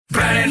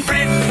and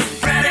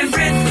Brit. Brad and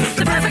Brit,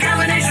 the perfect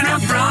combination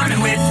of brawn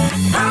and wit.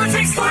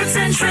 Politics, sports,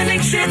 and trending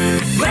shit.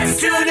 Let's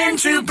tune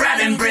into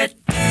Brad and Brit.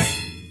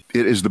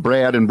 It is the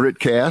Brad and Brit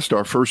cast,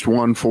 our first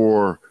one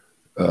for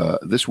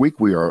this week.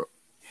 We are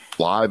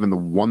live in the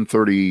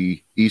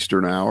 1:30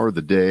 Eastern hour,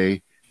 the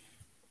day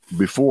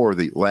before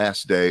the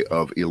last day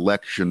of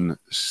election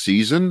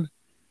season.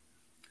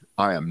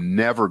 I am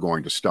never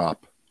going to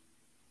stop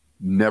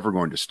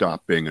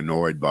being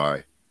annoyed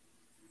by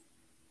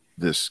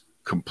this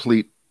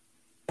complete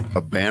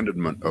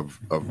abandonment of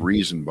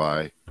reason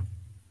by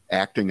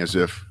acting as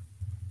if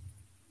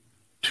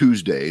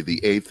Tuesday,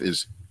 the 8th,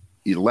 is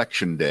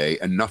election day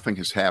and nothing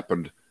has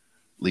happened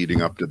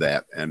leading up to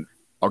that. And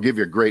I'll give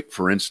you a great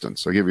for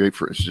instance.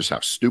 Just how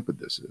stupid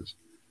this is.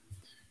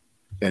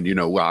 And, you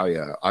know,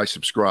 I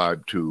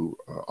subscribe to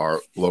our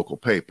local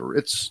paper.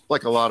 It's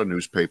like a lot of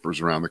newspapers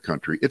around the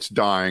country. It's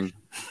dying.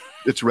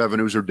 Its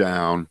revenues are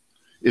down.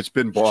 It's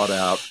been bought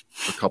out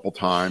a couple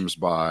times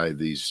by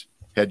these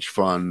hedge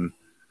fund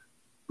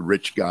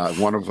rich guys.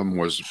 One of them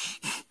was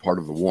part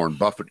of the Warren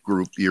Buffett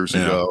group years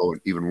ago.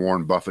 And even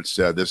Warren Buffett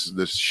said,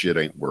 this shit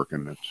ain't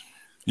working.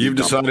 You've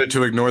decided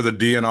to ignore the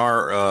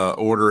DNR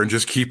order and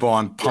just keep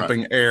on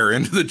pumping air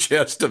into the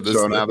chest of this.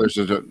 So now there's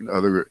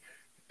another,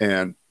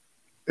 and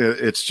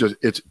it's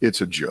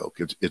a joke.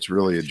 It's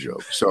really a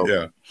joke.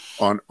 So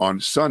on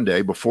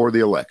Sunday before the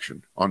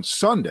election,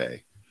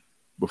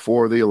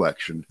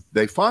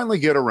 they finally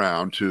get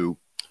around to,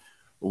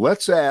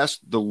 let's ask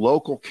the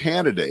local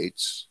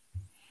candidates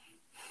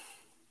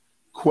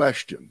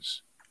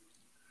questions.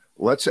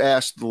 Let's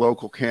ask the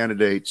local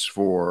candidates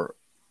for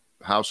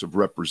House of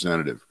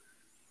Representative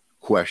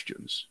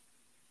questions.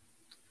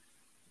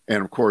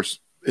 And of course,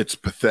 it's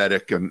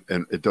pathetic and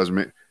it doesn't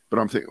make, but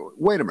I'm thinking,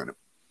 wait a minute.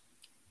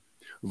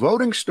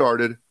 Voting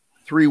started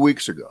 3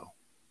 weeks ago.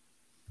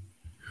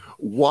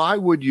 Why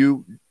would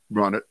you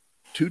run it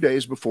 2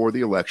 days before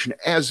the election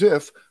as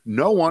if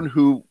no one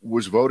who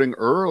was voting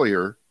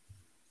earlier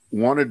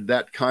wanted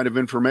that kind of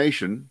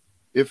information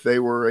if they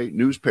were a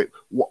newspaper?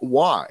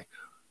 Why?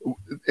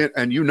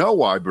 And you know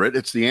why, Britt?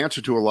 It's the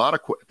answer to a lot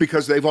of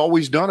because they've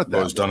always done it that way.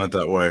 Always done it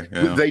that way.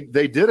 Yeah.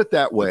 They did it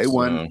that way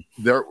when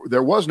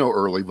there was no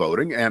early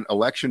voting and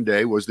election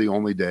day was the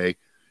only day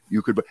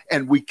you could.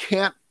 And we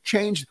can't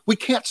change. We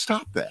can't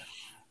stop that.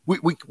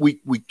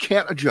 We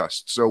can't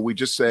adjust. So we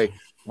just say,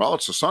 well,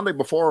 it's a Sunday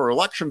before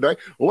election day.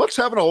 Well, let's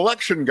have an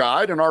election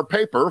guide in our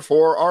paper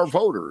for our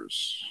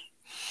voters.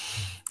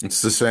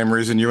 It's the same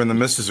reason you and the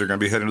missus are going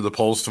to be heading to the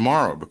polls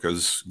tomorrow,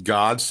 because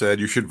God said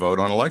you should vote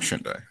on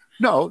election day.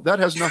 No, that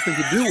has nothing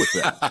to do with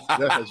that.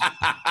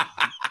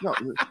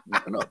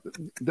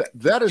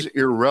 That is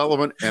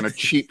irrelevant and a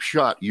cheap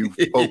shot, you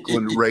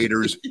Oakland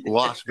Raiders,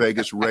 Las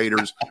Vegas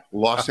Raiders,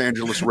 Los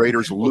Angeles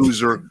Raiders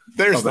loser.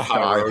 There's the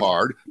high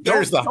road.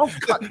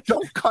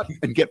 Don't cut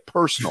and get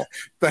personal.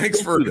 Thanks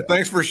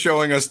for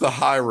showing us the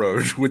high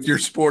road with your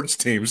sports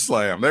team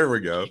slam. There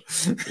we go.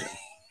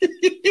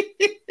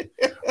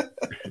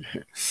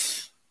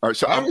 All right,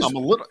 so I'm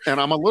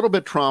a little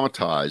bit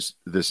traumatized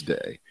this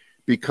day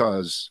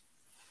because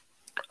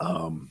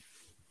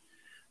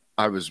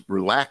I was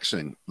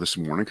relaxing this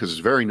morning because it's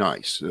very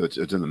nice. It's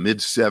in the mid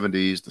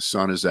 70s. The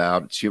sun is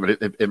out. It's humid.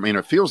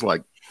 It feels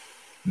like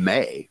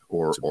May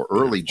or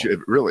early. It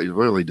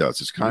really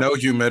does. It's kind of no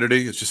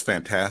humidity. It's just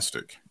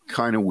fantastic.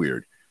 Kind of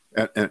weird.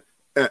 And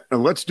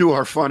let's do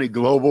our funny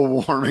global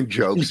warming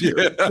jokes here.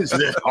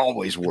 It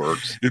always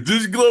works. If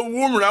this is global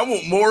warming, I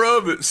want more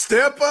of it.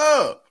 Step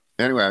up.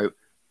 Anyway,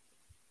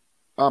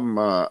 I'm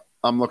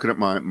looking at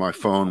my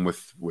phone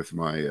with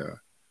my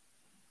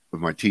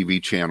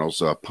TV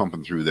channels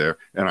pumping through there,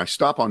 and I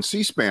stop on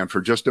C-SPAN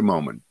for just a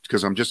moment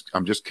because I'm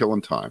just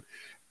killing time,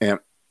 and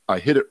I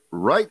hit it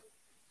right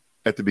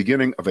at the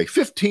beginning of a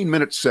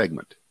 15-minute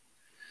segment.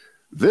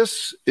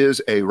 This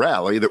is a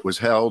rally that was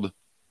held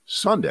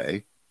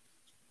Sunday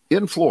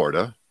in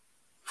Florida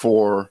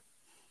for,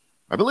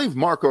 I believe,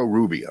 Marco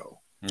Rubio,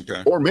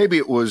 or maybe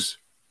it was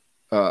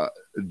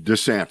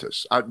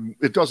DeSantis.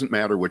 It doesn't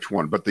matter which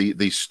one, but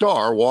the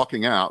star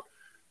walking out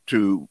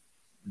to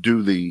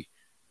do the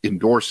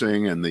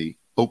endorsing and the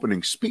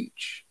opening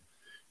speech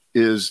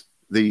is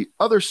the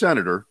other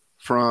senator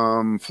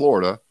from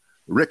Florida,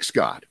 Rick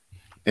Scott.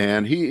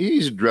 And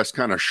he's dressed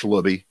kind of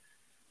schlubby,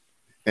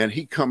 and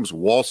he comes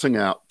waltzing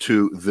out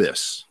to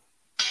this.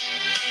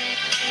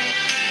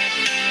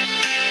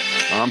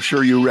 I'm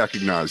sure you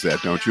recognize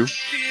that, don't you?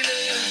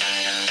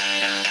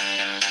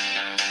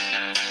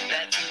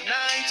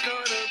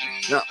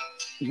 Now,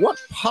 what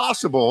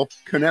possible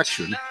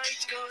connection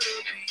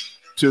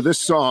to this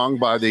song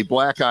by the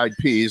Black Eyed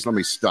Peas, let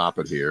me stop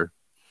it here,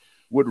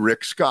 would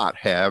Rick Scott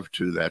have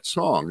to that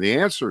song? The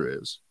answer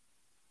is,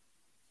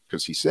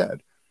 because he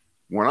said,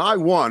 when I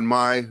won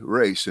my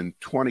race in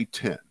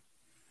 2010,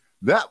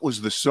 that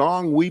was the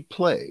song we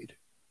played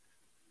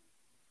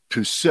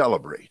to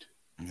celebrate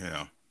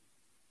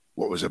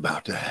what was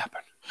about to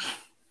happen.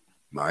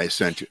 My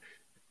ascension.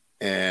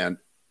 And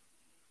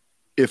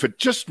if it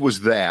just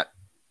was that,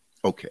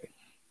 okay.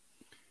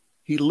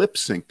 He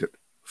lip-synced it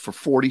for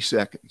 40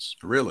 seconds.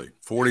 Really?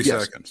 40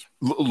 Yes. seconds.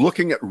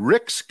 Looking at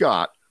Rick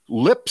Scott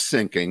lip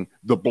syncing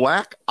the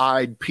Black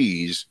Eyed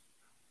Peas.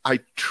 I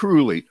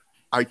truly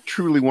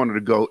wanted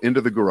to go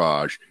into the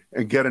garage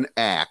and get an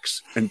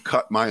axe and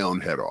cut my own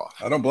head off.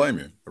 I don't blame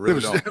you. I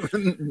really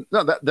don't.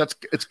 No,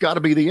 it's got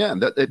to be the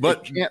end. It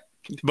can't continue.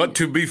 But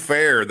to be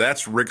fair,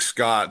 that's Rick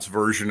Scott's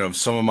version of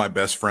Some of My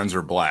Best Friends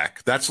Are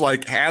Black. That's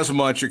like as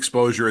much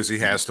exposure as he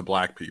has to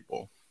black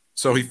people.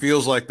 So he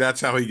feels like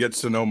that's how he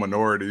gets to know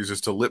minorities,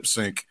 is to lip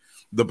sync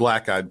the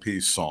Black Eyed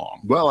Peas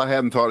song. Well, I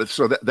hadn't thought it.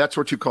 So that's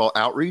what you call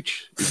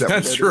outreach? Is that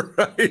that's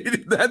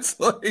right. That's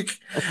like,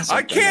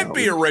 I can't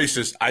be a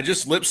racist. I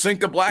just lip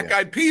synced a Black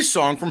Eyed Peas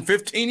song from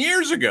 15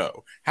 years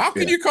ago. How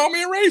can you call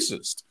me a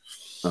racist?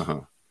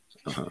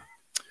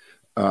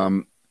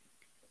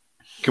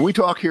 Can we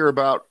talk here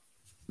about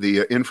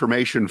the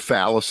information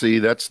fallacy?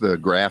 That's the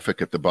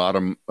graphic at the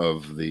bottom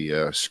of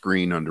the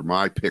screen under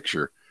my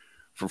picture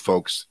for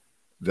folks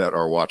that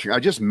are watching. I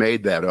just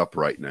made that up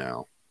right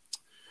now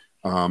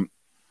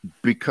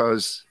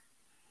because,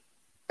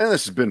 and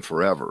this has been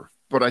forever,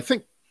 but I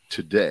think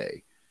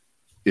today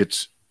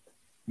it's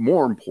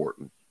more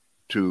important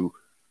to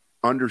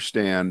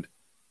understand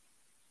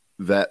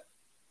that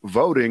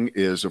voting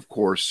is, of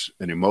course,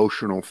 an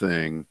emotional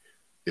thing.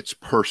 It's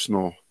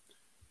personal.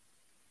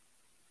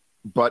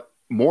 But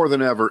more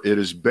than ever, it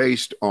is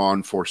based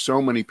on, for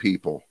so many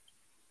people,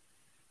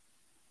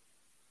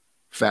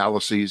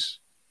 fallacies,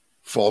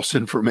 false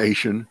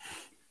information,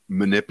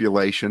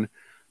 manipulation.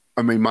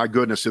 I mean, my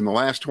goodness, in the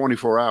last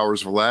 24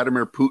 hours,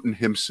 Vladimir Putin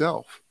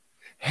himself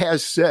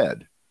has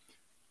said,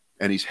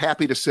 and he's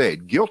happy to say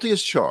it, guilty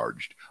as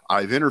charged.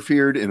 I've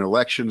interfered in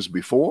elections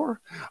before.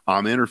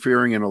 I'm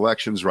interfering in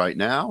elections right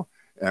now,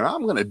 and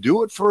I'm going to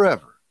do it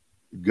forever.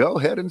 Go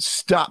ahead and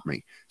stop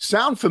me.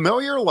 Sound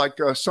familiar like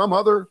some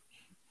other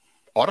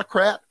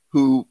autocrat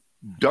who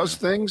does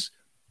things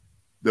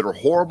that are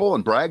horrible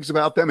and brags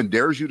about them and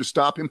dares you to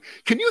stop him?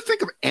 Can you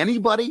think of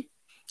anybody?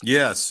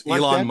 Yes,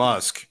 like Elon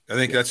Musk. I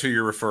think that's who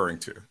you're referring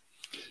to.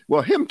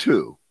 Well, him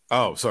too.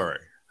 Oh, sorry.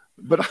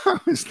 But I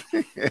was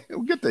thinking,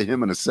 we'll get to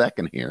him in a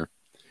second here.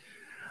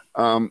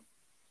 But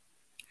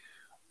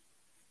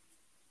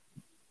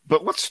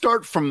let's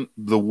start from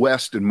the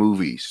West and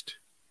move east,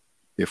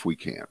 if we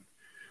can.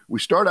 We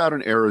start out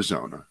in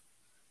Arizona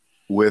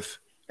with,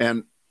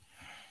 and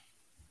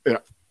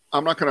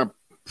I'm not going to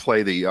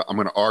play I'm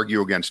going to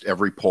argue against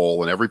every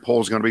poll, and every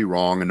poll is going to be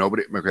wrong, and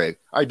nobody, okay,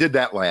 I did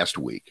that last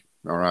week,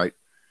 all right?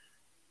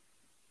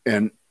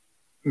 And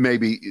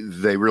maybe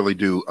they really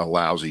do a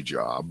lousy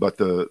job, but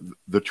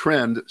the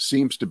trend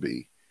seems to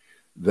be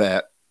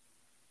that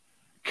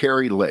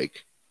Kari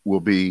Lake will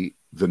be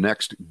the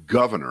next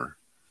governor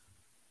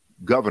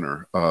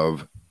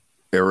of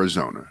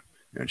Arizona,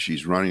 and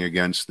she's running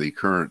against the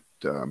current,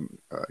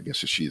 I guess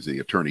she's the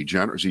Attorney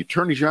General. Is the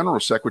Attorney General or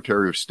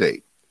Secretary of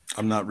State?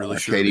 I'm not really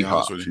sure. Katie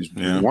Hobbs. She's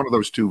one of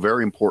those two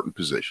very important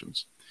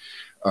positions.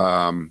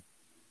 And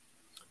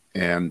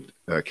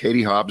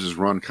Katie Hobbs has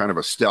run kind of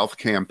a stealth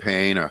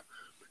campaign. I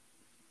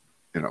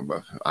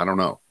don't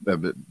know.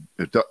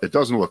 It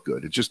doesn't look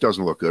good. It just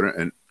doesn't look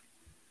good.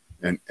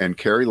 And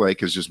Kari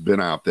Lake has just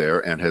been out there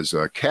and has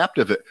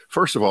captivated.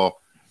 First of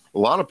all, a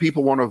lot of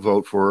people want to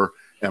vote for her,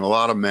 and a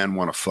lot of men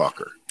want to fuck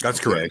her. That's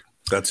correct.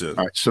 That's it.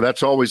 All right, so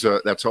that's always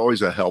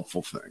a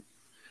helpful thing.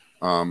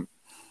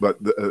 But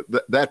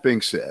that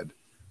being said,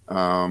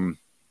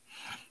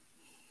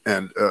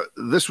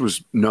 this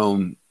was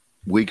known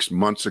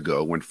months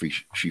ago when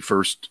she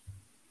first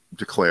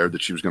declared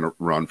that she was going to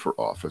run for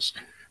office.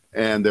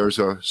 And there's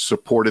a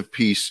supportive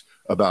piece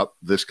about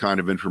this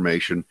kind of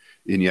information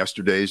in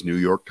yesterday's New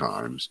York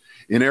Times.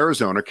 In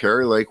Arizona,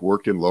 Kari Lake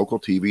worked in local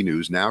TV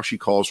news. Now she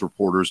calls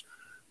reporters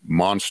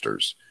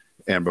monsters.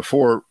 And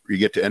before you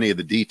get to any of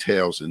the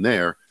details in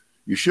there,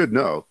 you should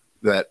know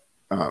that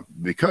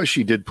because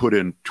she did put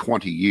in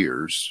 20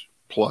 years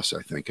plus,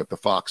 I think, at the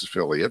Fox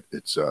affiliate,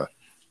 it's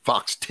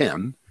Fox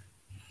 10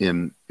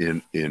 in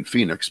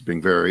Phoenix,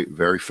 being very,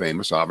 very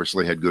famous,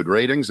 obviously had good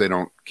ratings. They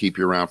don't keep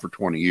you around for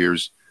 20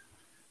 years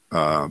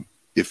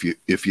if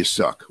you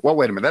suck. Well,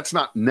 wait a minute. That's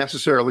not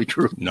necessarily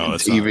true. No,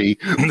 that's TV.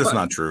 That's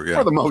not true. Yeah.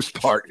 For the most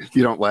part,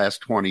 you don't last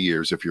 20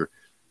 years if you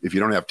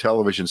don't have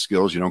television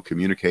skills, you don't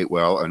communicate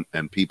well,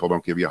 and people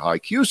don't give you high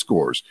Q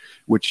scores,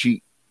 which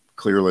she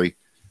clearly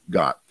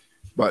got.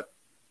 But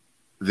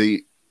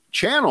the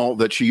channel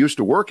that she used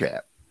to work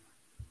at,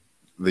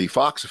 the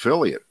Fox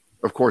affiliate,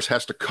 of course,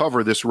 has to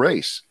cover this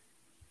race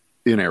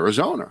in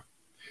Arizona.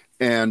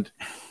 And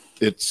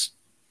it's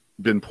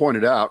been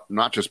pointed out,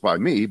 not just by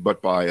me,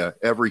 but by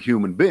every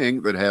human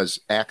being that has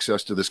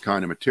access to this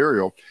kind of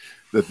material,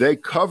 that they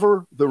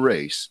cover the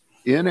race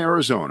in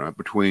Arizona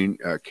between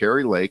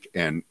Kari Lake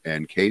and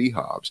Katie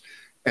Hobbs.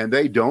 And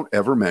they don't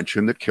ever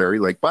mention that Kari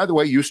Lake, by the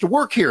way, used to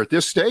work here at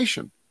this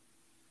station.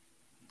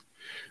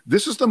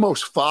 This is the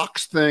most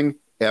Fox thing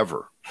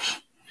ever.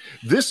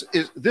 This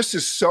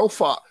is so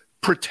Fox,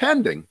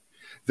 pretending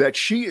that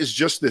she is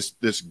just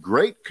this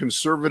great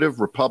conservative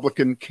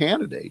Republican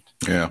candidate.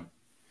 Yeah.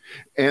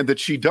 And that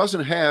she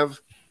doesn't have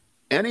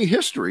any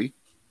history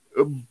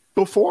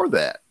before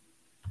that.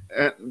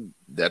 And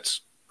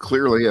that's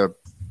clearly a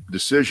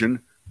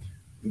decision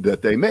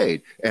that they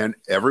made. And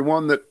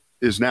everyone that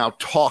is now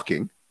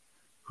talking,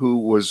 who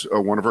was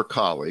one of her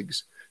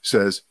colleagues,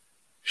 says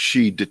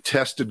she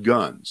detested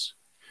guns.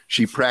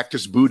 She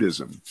practiced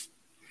Buddhism.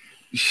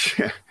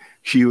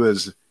 She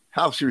was,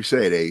 how should we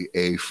say it,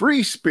 a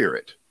free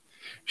spirit.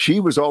 She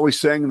was always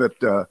saying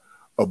that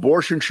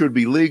abortion should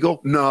be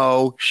legal.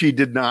 No, she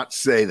did not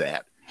say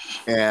that.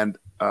 And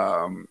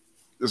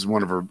this is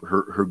one of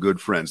her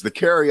good friends. The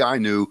Carrie I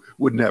knew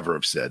would never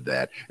have said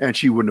that, and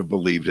she wouldn't have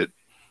believed it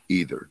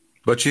either.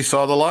 But she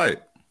saw the light.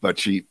 But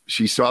she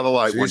saw the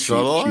light when she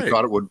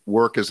thought it would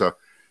work as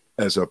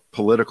a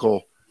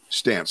political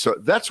stance. So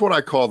that's what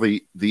I call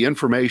the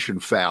information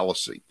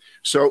fallacy.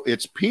 So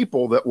it's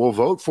people that will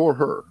vote for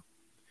her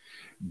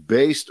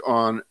based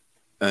on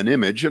an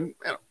image, and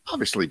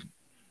obviously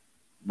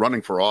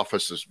running for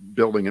office is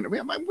building it.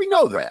 We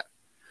know that,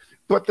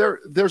 but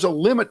there's a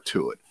limit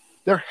to it.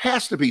 There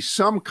has to be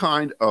some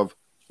kind of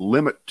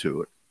limit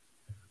to it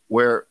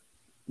where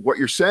what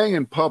you're saying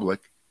in public,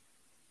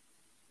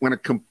 when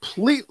it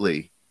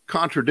completely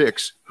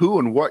contradicts who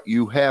and what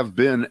you have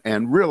been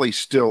and really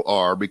still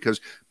are, because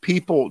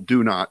people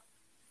do not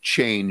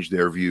change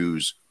their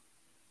views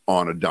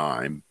on a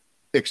dime,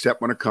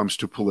 except when it comes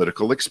to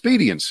political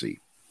expediency.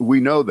 We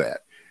know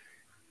that.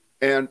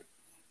 And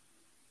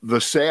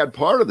the sad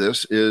part of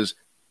this is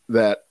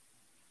that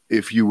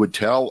if you would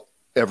tell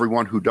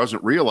everyone who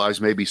doesn't realize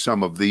maybe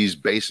some of these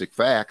basic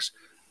facts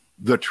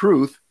the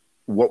truth,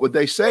 what would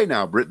they say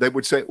now, Britt? They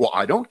would say, well,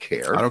 I don't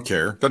care. I don't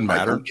care. Doesn't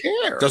matter. I don't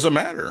care. Doesn't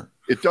matter.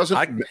 It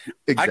doesn't.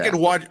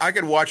 Exactly. I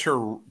could watch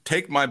her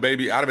take my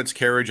baby out of its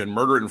carriage and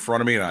murder it in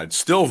front of me, and I'd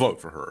still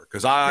vote for her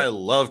because I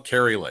love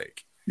Carrie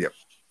Lake. Yep.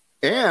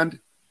 And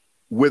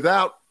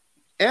without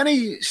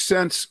any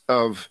sense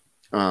of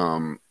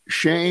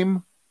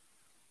shame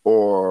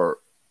or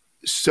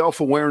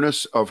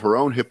self-awareness of her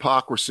own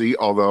hypocrisy,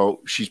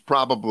 although she's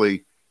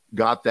probably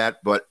got that,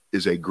 but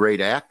is a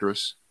great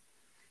actress,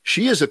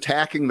 she is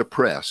attacking the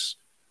press,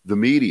 the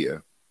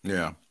media,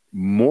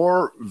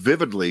 more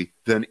vividly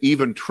than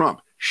even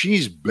Trump.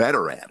 She's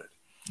better at it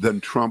than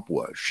Trump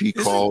was. She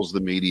calls the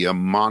media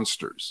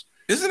monsters.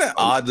 Isn't it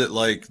odd that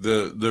like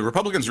the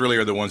Republicans really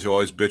are the ones who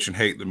always bitch and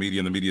hate the media,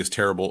 and the media is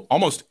terrible?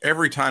 Almost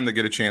every time they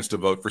get a chance to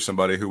vote for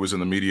somebody who was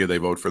in the media, they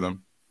vote for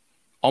them.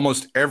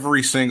 Almost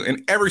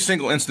in every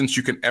single instance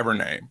you can ever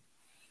name.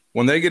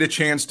 When they get a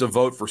chance to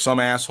vote for some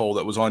asshole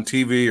that was on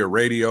TV or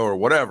radio or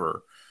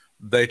whatever,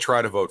 they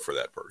try to vote for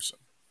that person.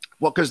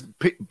 Well, because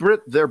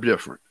Britt, they're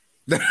different.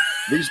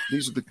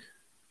 These are the.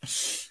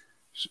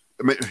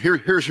 I mean,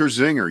 here's her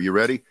zinger. You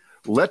ready?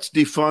 Let's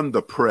defund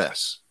the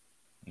press.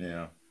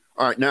 Yeah.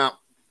 All right. Now,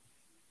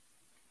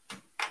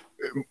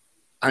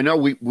 I know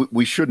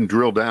we shouldn't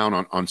drill down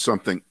on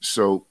something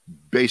so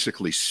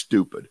basically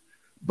stupid,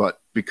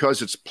 but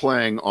because it's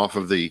playing off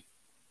of the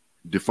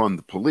defund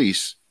the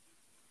police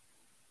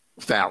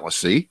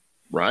fallacy,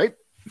 right?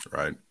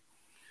 Right.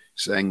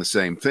 Saying the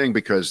same thing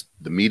because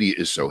the media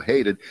is so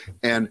hated.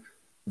 And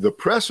the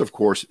press, of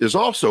course, is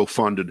also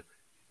funded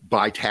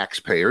by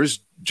taxpayers,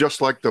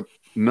 just like the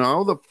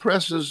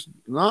press is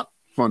not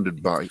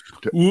funded by.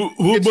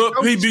 What about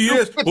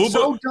PBS? It's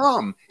so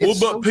dumb. What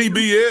about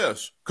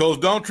PBS? Because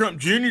Donald Trump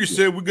Jr.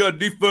 said we got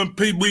to defund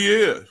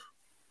PBS.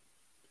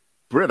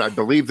 Britt, I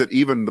believe that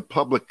even the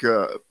public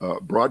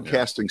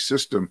broadcasting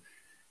system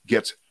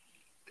gets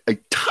a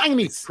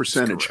tiny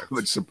percentage of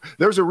it.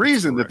 There's a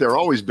reason that they're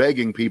always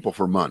begging people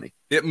for money.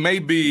 It may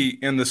be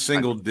in the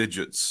single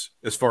digits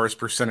as far as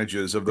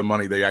percentages of the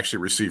money they actually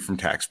receive from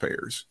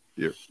taxpayers.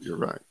 You're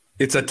right.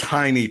 It's a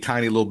tiny,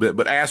 tiny little bit.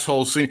 But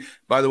assholes,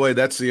 by the way,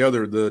 that's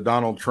the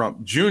Donald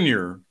Trump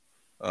Jr.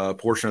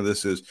 Portion of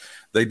this is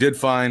they did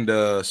find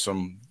an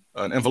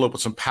envelope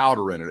with some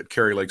powder in it at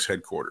Carrie Lake's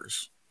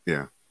headquarters.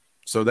 Yeah.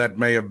 So that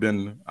may have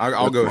been.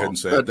 I'll go ahead and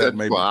say that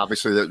may. Well,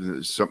 obviously,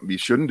 that's something you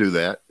shouldn't do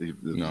that.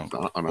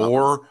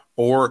 No.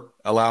 Or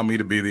allow me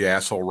to be the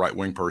asshole right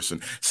wing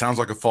person. Sounds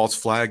like a false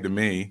flag to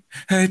me.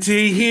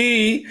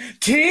 Tee-hee.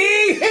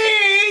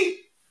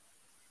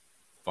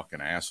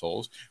 Fucking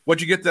assholes.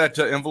 What'd you get that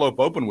envelope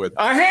open with?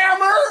 A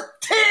hammer.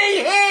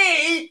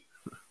 Tee-hee.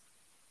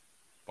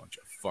 Bunch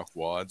of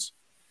fuckwads.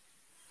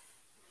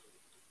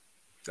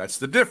 That's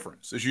the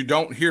difference, is you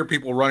don't hear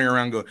people running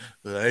around going,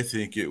 I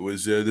think it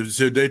was,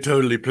 they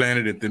totally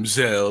planted it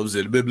themselves,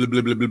 and blah, blah,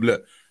 blah, blah, blah, blah.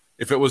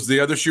 If it was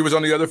the other shoe was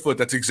on the other foot,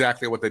 that's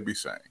exactly what they'd be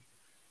saying.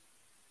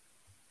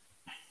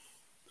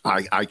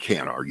 I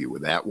can't argue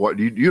with that. What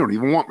you don't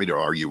even want me to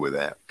argue with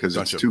that because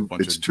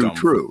it's too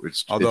true.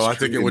 Although I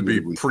think it would be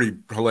pretty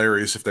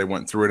hilarious if they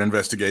went through an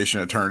investigation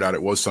and it turned out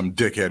it was some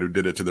dickhead who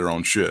did it to their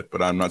own shit.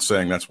 But I'm not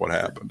saying that's what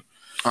happened.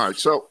 All right,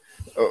 so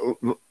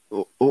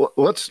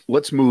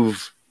let's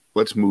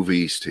move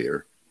east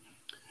here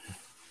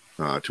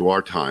to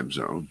our time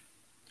zone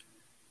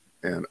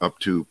and up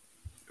to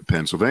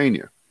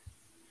Pennsylvania.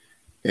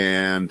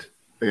 And,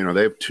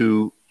 they have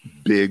two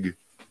big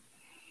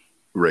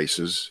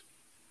races.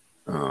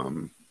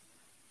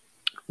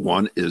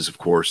 One is, of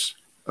course,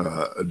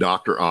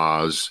 Dr.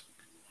 Oz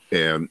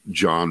and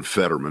John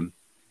Fetterman.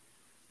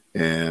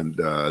 And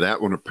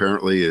that one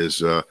apparently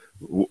is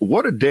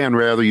what did Dan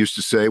Rather used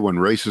to say when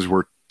races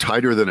were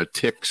tighter than a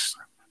tick's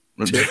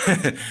tick?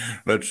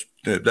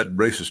 That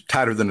race is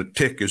tighter than a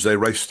tick as they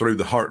race through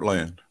the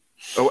heartland.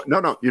 Oh,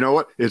 no. You know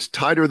what? It's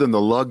tighter than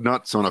the lug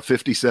nuts on a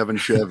 57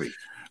 Chevy.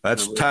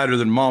 That's tighter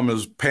than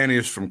Mama's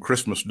panties from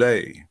Christmas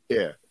Day.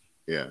 Yeah.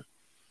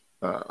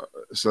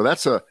 So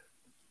that's a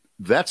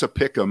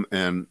pick'em.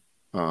 And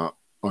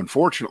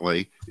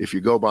unfortunately, if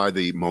you go by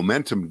the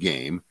momentum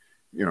game,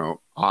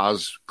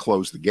 Oz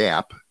closed the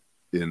gap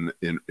in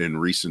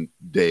recent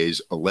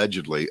days,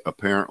 allegedly,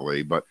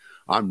 apparently. But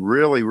I'm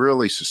really,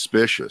 really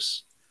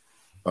suspicious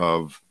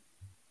of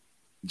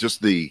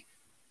just the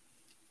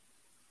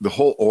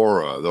whole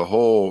aura, the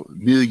whole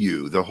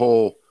milieu,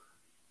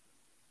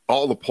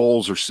 all the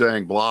polls are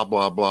saying blah,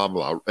 blah, blah,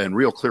 blah. And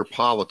Real Clear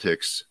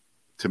Politics,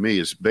 to me,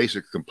 is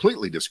basically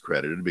completely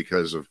discredited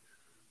because of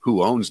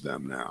who owns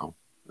them now.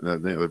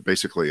 They're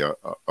basically a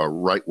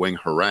right-wing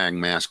harangue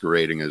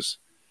masquerading as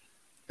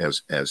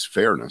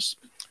fairness.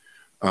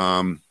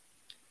 But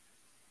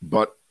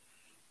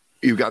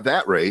you've got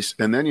that race,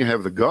 and then you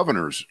have the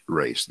governor's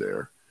race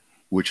there,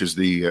 which is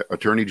the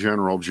Attorney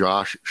General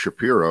Josh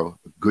Shapiro,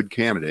 good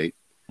candidate.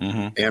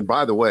 Mm-hmm. And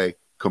by the way,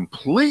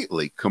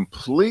 completely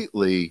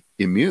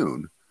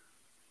immune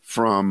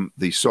from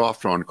the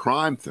soft on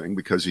crime thing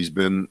because he's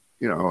been,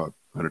 an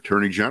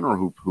attorney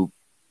general who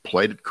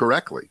played it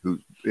correctly,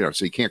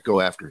 so you can't go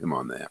after him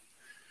on that.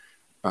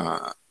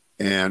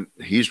 And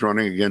he's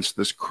running against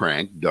this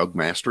crank, Doug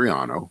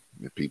Mastriano.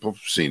 People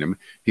have seen him.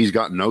 He's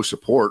got no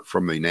support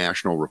from the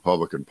National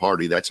Republican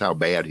Party. That's how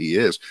bad he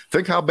is.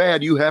 Think how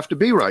bad you have to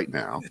be right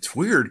now. It's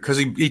weird because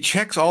he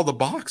checks all the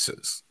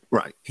boxes.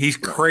 Right. He's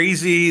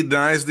crazy,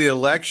 denies the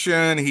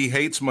election. He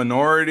hates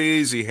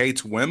minorities. He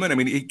hates women. I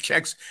mean, he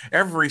checks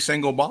every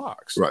single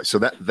box. Right. So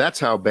that's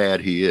how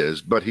bad he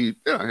is. But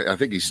I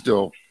think he's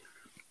still,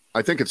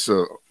 I think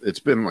it's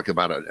been like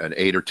about an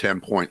 8 or 10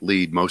 point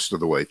lead most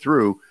of the way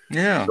through.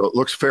 Yeah. So it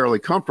looks fairly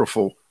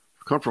comfortable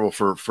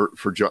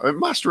for John.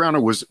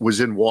 Mastriano was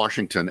in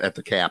Washington at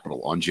the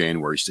Capitol on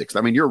January 6th.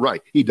 I mean, you're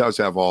right. He does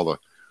have all the.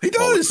 He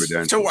does.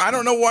 So I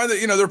don't know why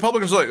the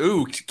Republicans are like,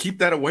 ooh, keep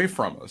that away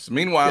from us.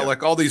 Meanwhile,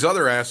 like all these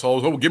other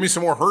assholes, give me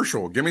some more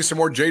Herschel, give me some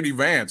more J.D.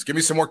 Vance, give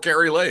me some more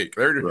Kerry Lake.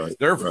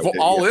 They're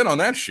all in on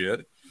that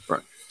shit. Right.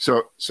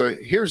 So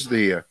here's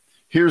the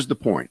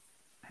point.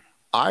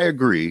 I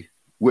agree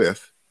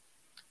with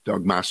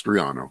Doug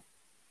Mastriano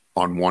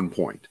on one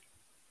point,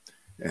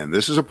 and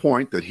this is a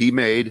point that he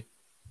made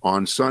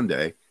on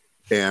Sunday.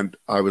 And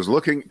I was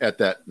looking at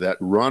that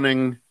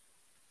running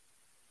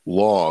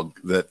log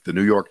that the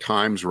New York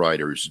Times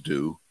writers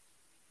do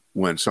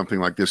when something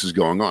like this is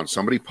going on.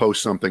 Somebody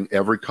posts something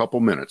every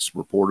couple minutes,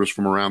 reporters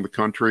from around the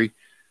country,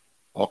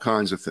 all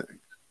kinds of things.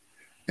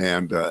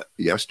 And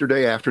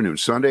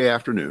Sunday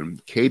afternoon,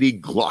 Katie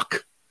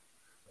Gluck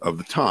of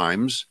the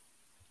Times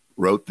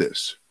wrote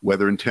this: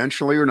 whether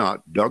intentionally or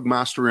not, Doug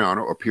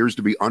Mastriano appears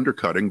to be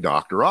undercutting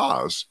Dr.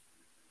 Oz,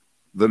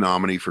 the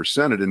nominee for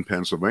Senate in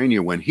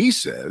Pennsylvania, when he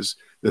says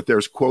that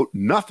there's, quote,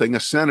 nothing a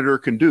senator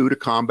can do to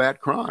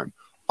combat crime,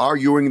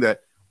 arguing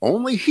that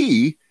only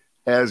he,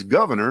 as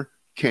governor,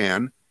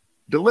 can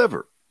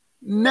deliver.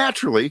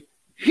 Naturally,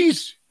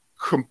 he's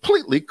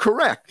completely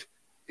correct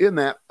in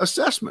that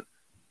assessment.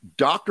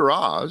 Dr.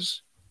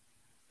 Oz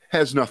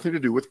has nothing to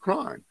do with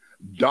crime.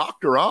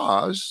 Dr.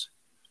 Oz,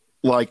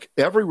 like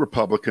every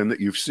Republican that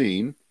you've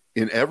seen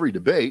in every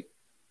debate,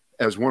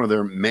 as one of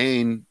their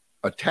main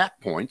attack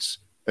points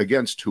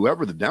against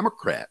whoever the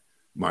Democrat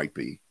might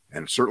be,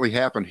 and it certainly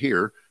happened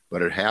here,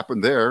 but it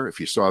happened there. If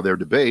you saw their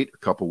debate a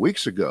couple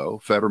weeks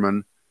ago,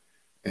 Fetterman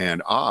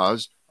and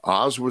Oz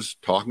was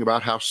talking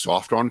about how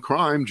soft on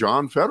crime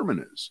John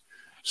Fetterman is.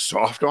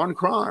 Soft on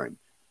crime.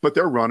 But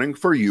they're running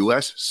for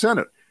U.S.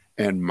 Senate.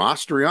 And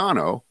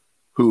Mastriano,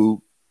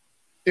 who,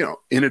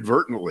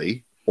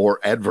 inadvertently or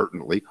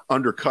advertently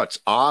undercuts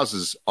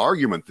Oz's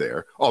argument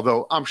there,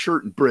 although I'm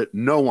sure, Britt,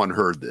 no one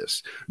heard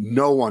this.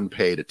 No one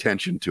paid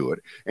attention to it.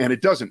 And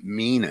it doesn't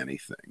mean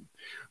anything.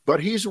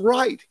 But he's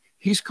right.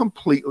 He's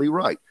completely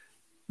right.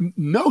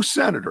 No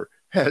senator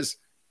has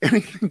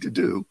anything to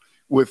do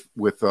with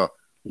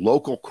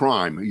local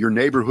crime, your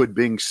neighborhood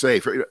being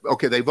safe.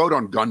 Okay, they vote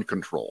on gun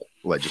control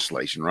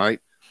legislation, right?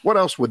 What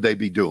else would they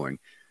be doing?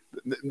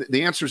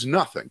 The answer is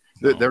nothing.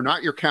 No. They're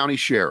not your county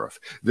sheriff.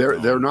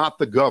 They're not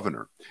the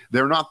governor.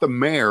 They're not the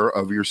mayor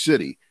of your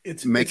city.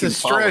 It's a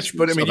stretch,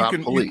 but I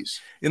mean,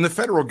 in the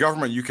federal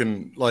government, you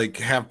can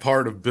have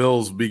part of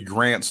bills be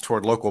grants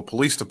toward local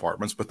police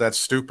departments, but that's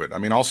stupid. I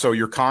mean, also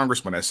your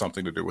congressman has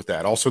something to do with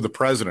that. Also, the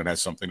president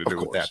has something to do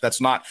with that.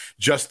 That's not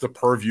just the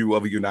purview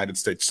of a United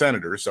States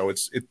senator. So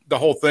the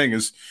whole thing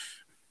is.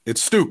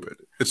 It's stupid.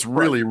 It's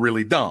really,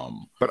 really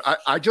dumb. But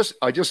I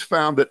just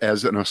found that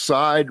as an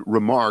aside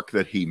remark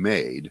that he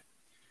made,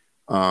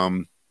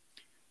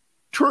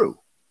 true.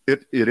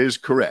 It is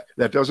correct.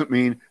 That doesn't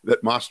mean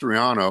that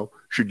Mastriano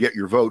should get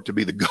your vote to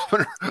be the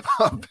governor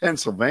of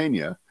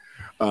Pennsylvania,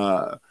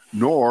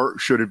 nor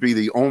should it be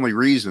the only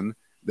reason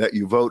that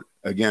you vote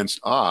against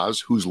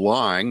Oz, who's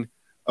lying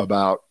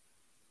about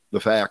the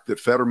fact that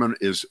Fetterman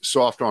is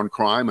soft on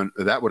crime and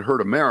that would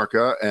hurt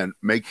America and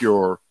make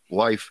your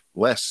life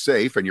less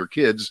safe and your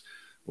kids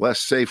less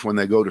safe when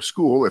they go to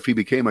school if he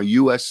became a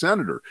U.S.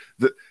 senator.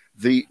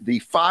 The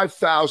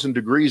 5,000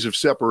 degrees of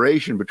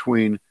separation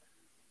between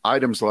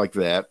items like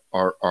that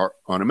are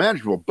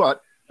unimaginable.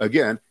 But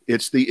again,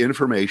 it's the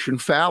information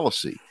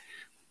fallacy.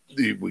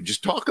 We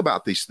just talk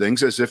about these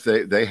things as if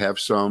they have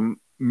some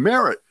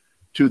merit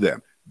to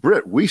them.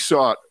 Britt, we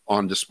saw it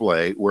on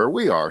display where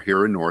we are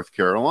here in North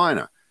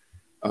Carolina.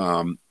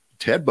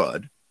 Ted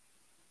Budd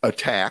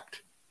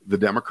attacked the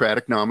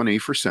Democratic nominee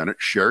for Senate,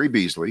 Sherry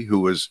Beasley,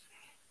 who was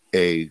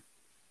a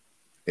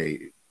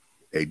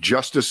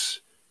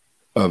justice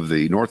of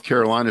the North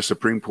Carolina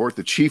Supreme Court,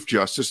 the Chief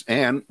Justice,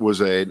 and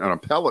was an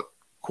appellate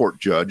court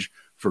judge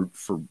for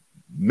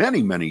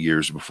many, many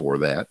years before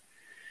that.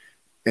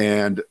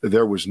 And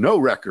there was no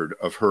record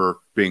of her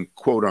being,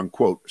 quote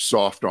unquote,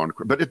 soft on,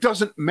 but it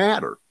doesn't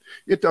matter.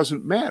 It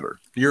doesn't matter.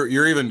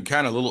 You're even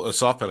kind of a little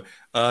soft.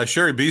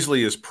 Sherry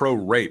Beasley is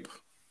pro-rape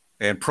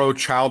and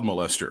pro-child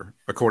molester,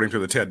 according to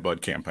the Ted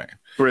Budd campaign.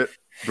 Britt,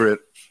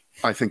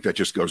 I think that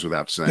just goes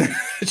without saying.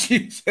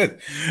 She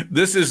said,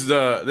 this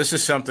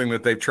is something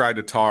that they've tried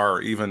to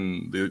tar.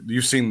 Even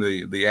you've seen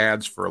the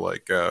ads for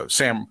like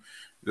Sam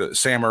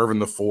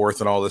Ervin IV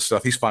and all this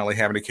stuff. He's finally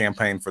having a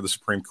campaign for the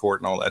Supreme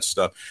Court and all that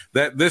stuff.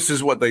 That this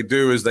is what they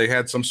do is they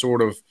had some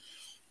sort of.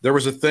 There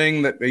was a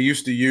thing that they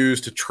used to use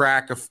to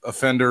track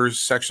offenders,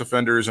 sex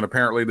offenders, and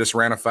apparently this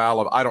ran afoul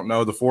of, I don't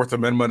know, the Fourth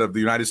Amendment of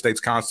the United States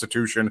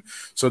Constitution.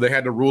 So they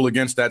had to rule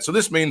against that. So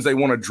this means they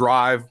want to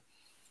drive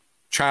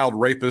child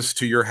rapists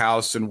to your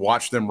house and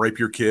watch them rape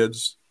your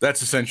kids.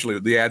 That's essentially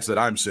the ads that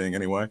I'm seeing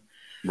anyway.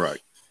 Right.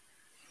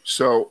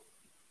 So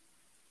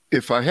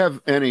if I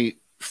have any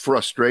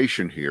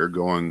frustration here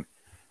going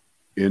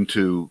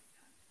into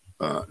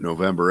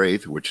November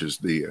 8th, which is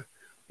the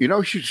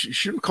you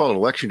shouldn't call it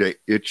election day.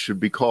 It should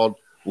be called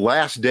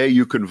last day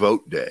you can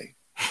vote day.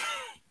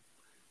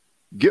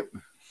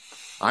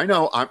 I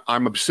know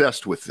I'm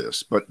obsessed with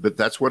this, but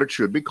that's what it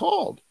should be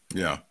called.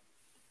 Yeah.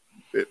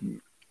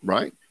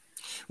 Right.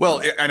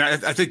 Well, and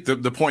I think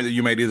the point that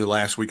you made either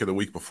last week or the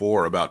week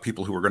before about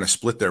people who are going to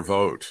split their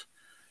vote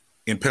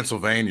in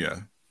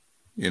Pennsylvania,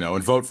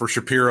 and vote for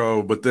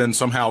Shapiro, but then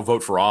somehow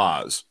vote for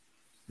Oz.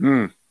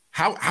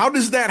 How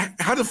does that?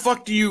 How the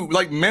fuck do you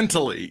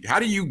mentally? How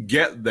do you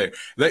get there?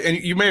 And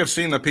you may have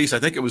seen the piece. I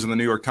think it was in the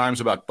New York Times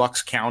about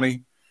Bucks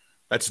County.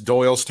 That's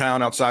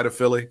Doylestown outside of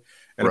Philly,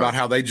 and about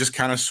how they just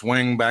kind of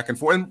swing back and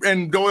forth.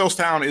 And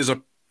Doylestown is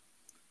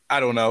I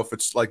don't know if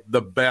it's like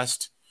the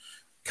best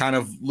kind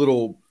of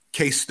little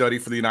case study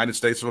for the United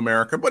States of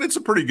America, but it's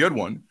a pretty good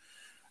one.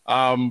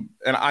 And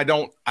I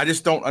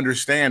just don't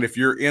understand if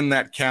you're in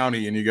that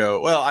county and you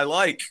go, well, I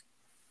like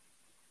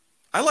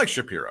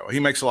Shapiro. He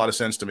makes a lot of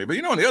sense to me.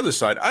 But on the other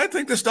side, I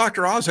think this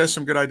Dr. Oz has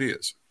some good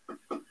ideas.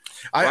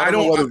 I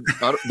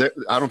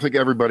don't think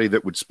everybody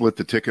that would split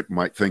the ticket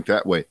might think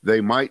that way.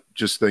 They might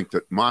just think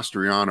that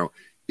Mastriano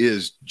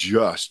is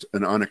just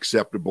an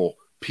unacceptable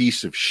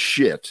piece of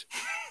shit.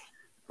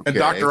 Okay? And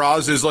Dr.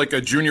 Oz is like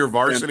a junior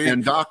varsity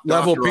and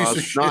level Dr. piece Oz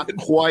of shit. Not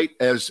quite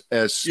as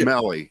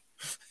smelly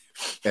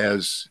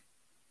as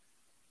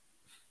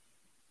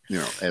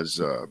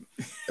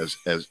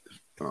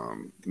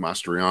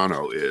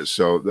Mastriano is.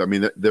 So, I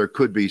mean, there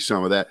could be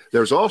some of that.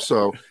 There's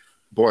also,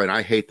 boy, and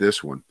I hate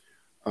this one.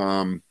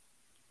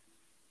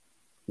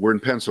 We're in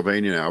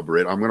Pennsylvania now,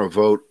 Britt. I'm going to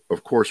vote,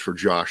 of course, for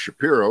Josh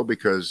Shapiro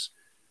because,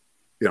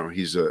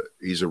 he's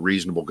a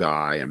reasonable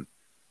guy and,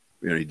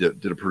 he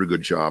did a pretty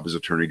good job as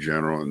Attorney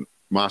General. And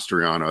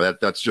Mastriano,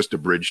 that's just a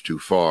bridge too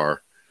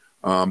far.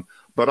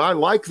 But I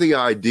like the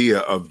idea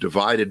of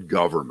divided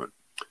government.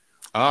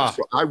 So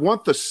I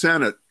want the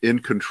Senate in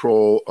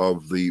control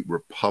of the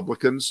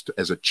Republicans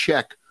as a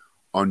check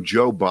on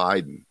Joe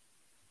Biden.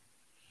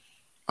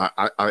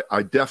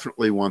 I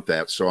definitely want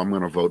that, so I'm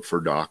going to vote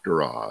for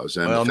Dr. Oz.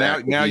 And well,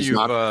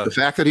 the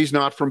fact that he's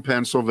not from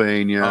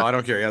Pennsylvania. Oh, I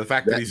don't care. Yeah, the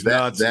fact that he's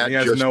nuts. That he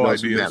has no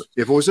ideas.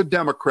 If it was a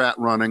Democrat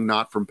running,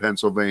 not from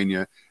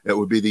Pennsylvania, it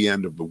would be the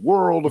end of the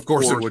world. Of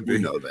course, it would be. We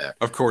know that.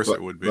 Of course,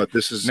 it would be. But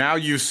this is now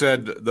you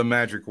said the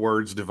magic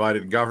words,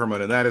 divided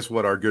government, and that is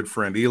what our good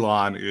friend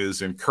Elon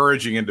is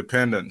encouraging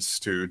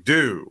independents to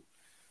do.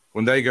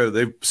 When they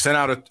sent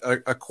out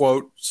a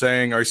quote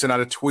saying, or he sent out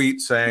a tweet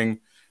saying,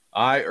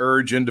 I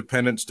urge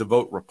independents to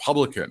vote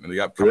Republican in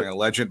the upcoming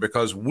election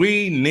because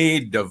we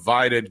need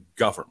divided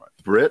government.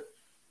 Britt,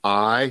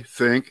 I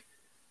think,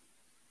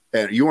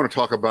 and you want to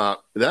talk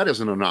about, that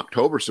isn't an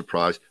October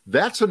surprise.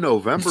 That's a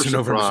November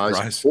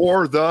surprise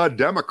for the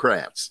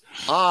Democrats.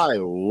 I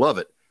love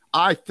it.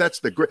 That's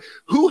the great.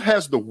 Who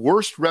has the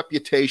worst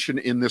reputation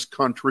in this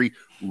country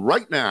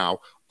right now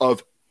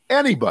of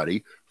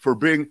anybody for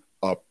being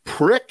a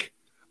prick,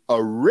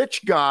 a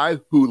rich guy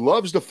who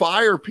loves to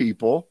fire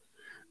people,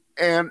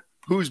 and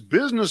whose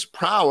business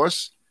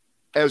prowess,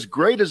 as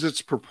great as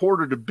it's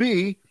purported to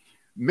be,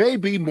 may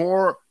be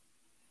more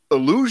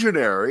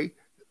illusionary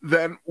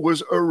than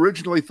was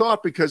originally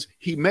thought, because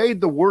he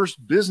made the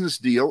worst business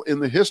deal in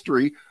the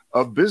history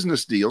of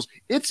business deals.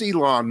 It's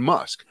Elon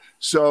Musk.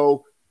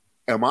 So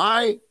am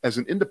I, as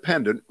an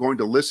independent, going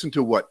to listen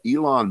to what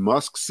Elon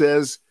Musk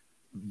says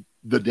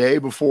the day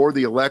before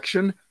the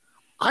election?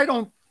 I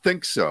don't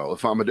think so.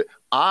 If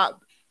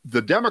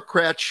the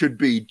Democrats should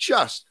be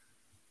just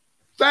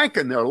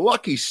thanking their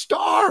lucky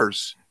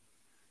stars,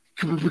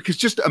 because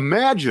just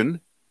imagine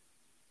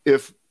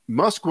if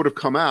Musk would have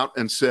come out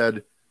and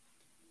said,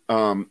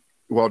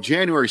 well,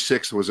 January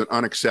 6th was an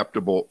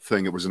unacceptable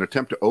thing. It was an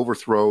attempt to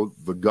overthrow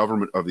the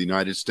government of the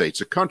United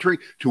States, a country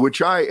to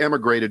which I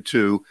emigrated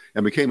to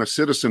and became a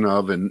citizen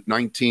of in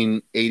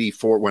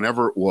 1984,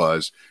 whenever it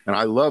was. And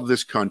I love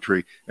this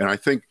country, and I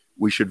think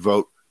we should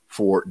vote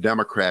for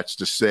Democrats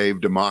to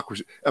save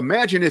democracy.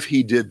 Imagine if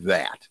he did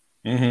that.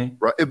 Mm-hmm.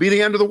 Right? It'd be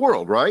the end of the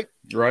world, right?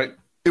 Right.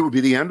 It would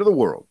be the end of the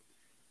world.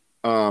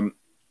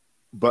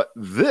 But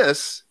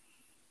this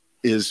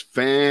is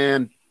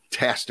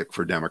fantastic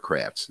for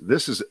Democrats.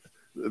 This is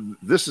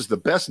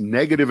the best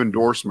negative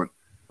endorsement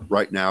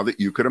right now that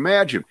you could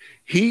imagine.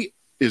 He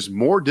is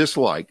more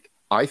disliked,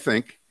 I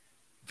think,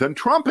 than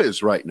Trump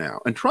is right now.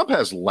 And Trump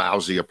has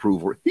lousy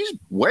approval. He's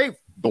way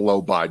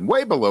below Biden,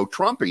 way below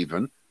Trump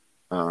even.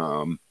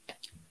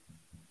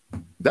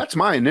 That's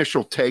my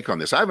initial take on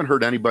this. I haven't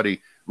heard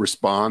anybody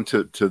respond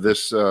to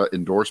this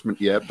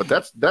endorsement yet, but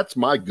that's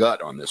my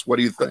gut on this. What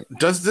do you think?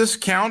 Does this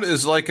count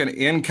as like an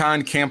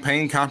in-kind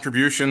campaign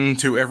contribution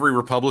to every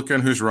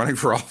Republican who's running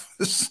for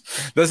office?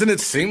 Doesn't it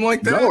seem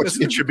like that? No,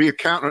 it should be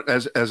accounted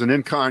as an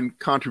in-kind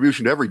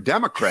contribution to every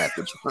Democrat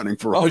that's running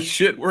for office. Oh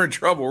shit, we're in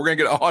trouble. We're gonna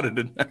get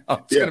audited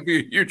now. It's gonna be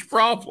a huge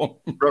problem.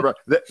 Right.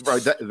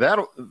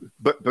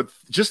 But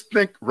just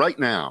think right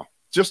now.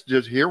 Just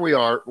here we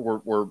are.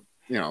 We're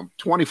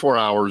 24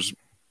 hours.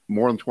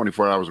 More than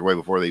 24 hours away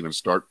before they even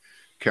start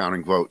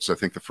counting votes. I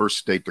think the first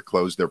state to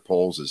close their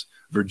polls is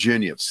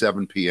Virginia at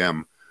 7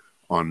 p.m.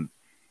 on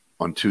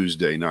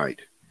Tuesday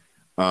night.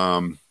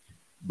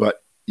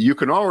 But you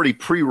can already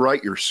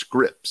pre-write your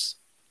scripts.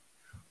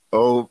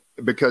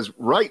 Because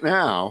right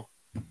now,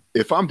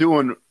 if I'm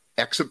doing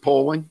exit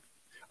polling,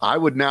 I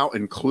would now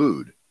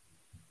include,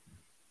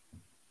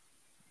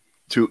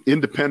 to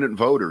independent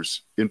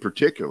voters in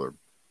particular,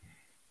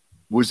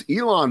 was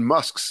Elon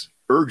Musk's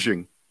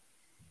urging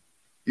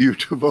you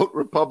to vote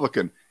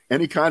Republican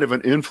any kind of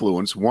an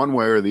influence one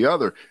way or the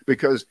other?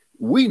 Because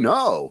we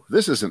know,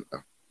 this isn't a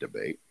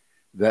debate,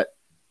 that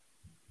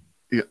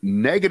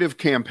negative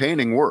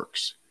campaigning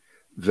works,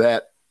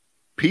 that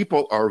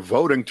people are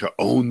voting to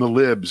own the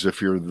libs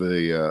if you're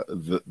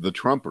the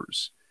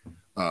Trumpers.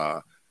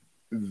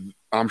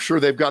 I'm sure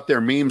they've got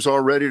their memes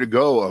all ready to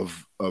go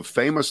of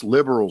famous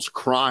liberals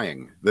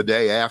crying the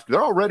day after.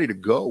 They're all ready to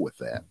go with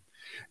that.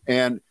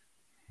 And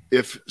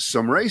if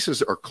some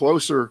races are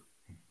closer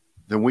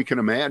than we can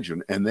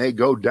imagine, and they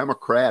go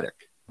Democratic,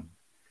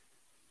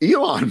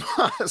 Elon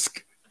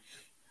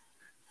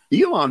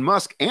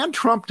Musk and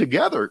Trump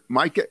together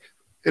might get,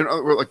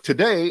 like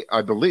today,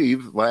 I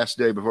believe, last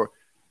day before,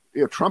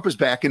 Trump is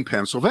back in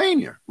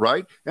Pennsylvania,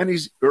 right? And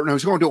he's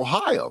going to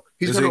Ohio.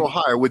 He's going to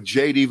Ohio with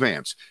J.D.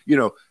 Vance.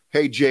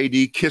 Hey,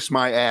 J.D., kiss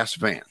my ass,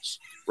 Vance,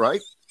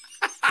 right?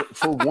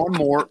 for one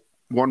more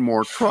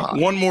try.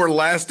 One more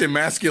last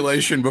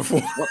emasculation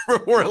before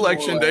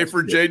election day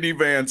for J.D.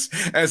 Vance,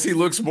 as he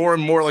looks more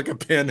and more like a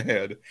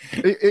pinhead.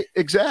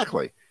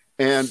 Exactly.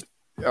 And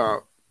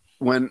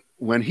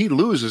when he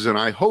loses, and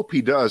I hope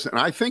he does, and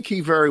I think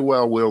he very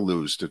well will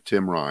lose to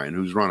Tim Ryan,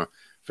 who's run a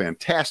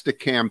fantastic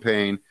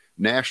campaign,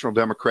 national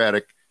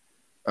Democratic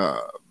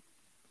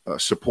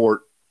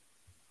support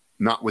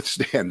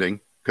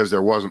notwithstanding, because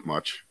there wasn't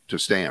much to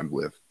stand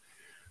with.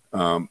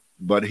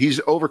 But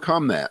he's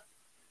overcome that.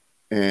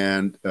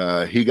 And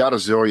he got a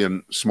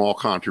zillion small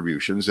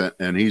contributions,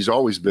 and he's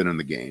always been in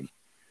the game.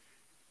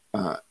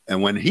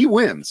 And when he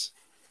wins,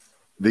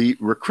 the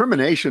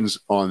recriminations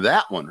on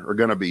that one are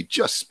going to be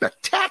just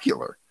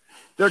spectacular.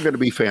 They're going to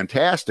be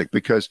fantastic,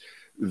 because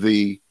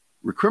the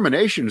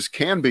recriminations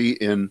can be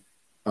in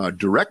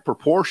direct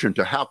proportion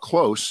to how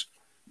close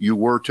you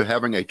were to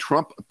having a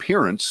Trump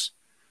appearance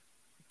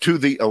to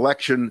the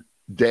election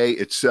day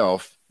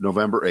itself,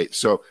 November 8th.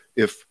 So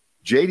if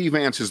J.D.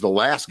 Vance is the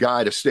last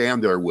guy to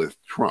stand there with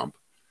Trump,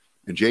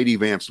 and J.D.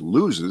 Vance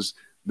loses,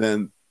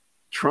 then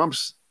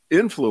Trump's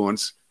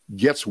influence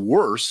gets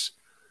worse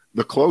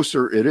the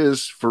closer it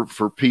is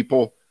for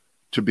people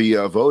to be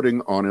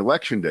voting on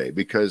election day,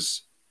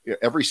 because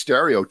every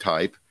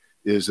stereotype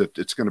is that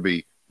it's going to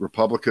be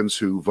Republicans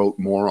who vote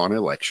more on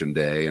election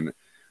day, and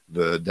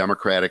the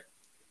Democratic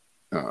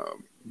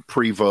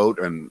pre-vote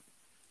and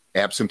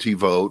absentee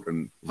vote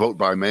and vote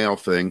by mail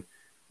thing,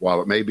 while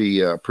it may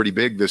be pretty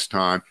big this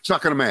time, it's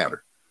not going to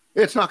matter.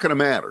 It's not going to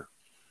matter.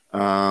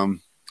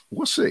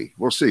 We'll see.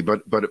 We'll see.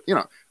 But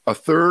a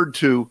third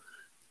to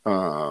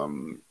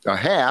a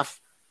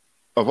half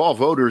of all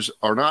voters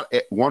are not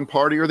at one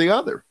party or the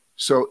other.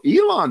 So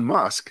Elon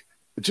Musk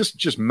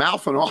just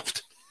mouthing off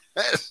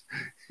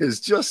is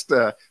just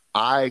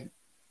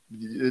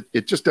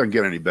it just doesn't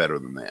get any better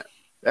than that.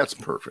 That's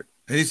perfect.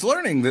 And he's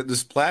learning that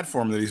this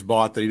platform that he's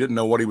bought that he didn't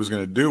know what he was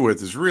going to do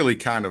with is really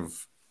kind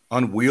of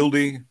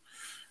unwieldy.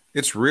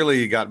 It's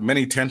really got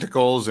many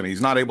tentacles, and he's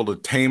not able to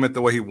tame it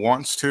the way he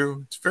wants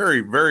to. It's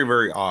very, very,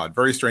 very odd,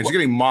 very strange. He's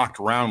getting mocked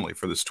roundly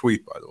for this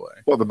tweet, by the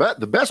way. Well,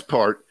 the best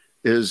part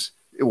is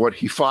what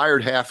he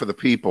fired half of the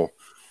people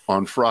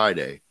on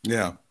Friday.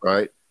 Yeah.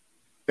 Right.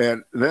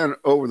 And then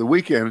over the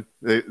weekend,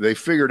 they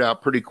figured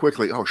out pretty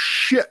quickly, oh,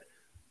 shit,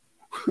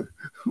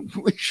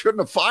 we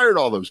shouldn't have fired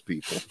all those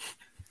people.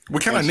 We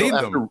kind of need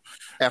them.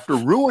 After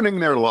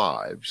ruining their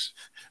lives.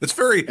 It's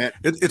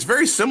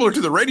very similar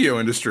to the radio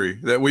industry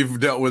that we've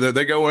dealt with.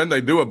 They go in, they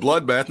do a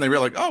bloodbath, and they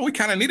realize, oh, we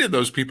kind of needed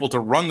those people to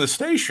run the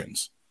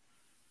stations.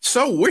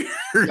 So weird.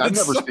 I've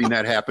never seen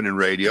that happen in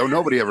radio.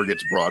 Nobody ever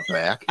gets brought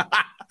back.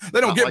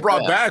 They don't get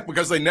brought back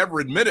because they never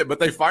admit it, but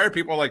they fire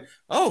people like,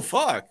 oh,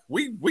 fuck,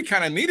 we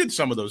kind of needed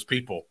some of those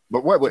people.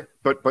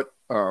 But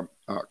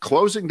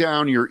closing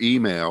down your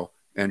email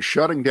and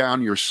shutting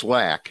down your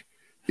Slack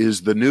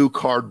is the new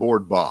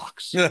cardboard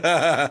box. Okay,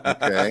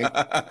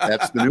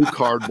 that's the new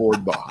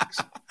cardboard box.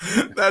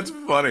 That's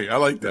funny. I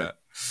like that.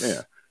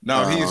 Yeah.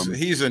 No,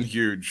 he's in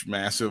huge,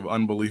 massive,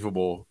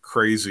 unbelievable,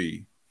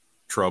 crazy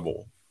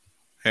trouble,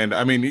 and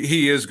I mean,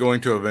 he is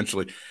going to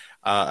eventually.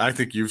 I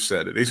think you've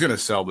said it. He's going to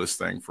sell this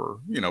thing for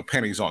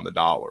pennies on the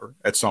dollar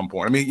at some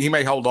point. I mean, he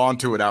may hold on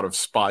to it out of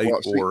spite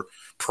or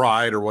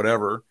pride or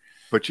whatever.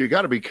 But you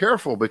got to be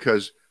careful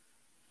because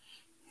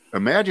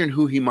imagine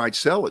who he might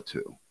sell it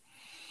to.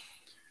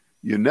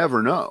 You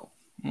never know.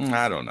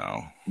 I don't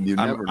know. You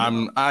never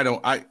know.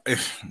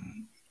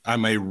 I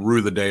may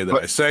rue the day that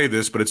I say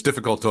this, but it's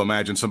difficult to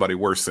imagine somebody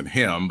worse than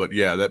him. But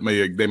yeah, they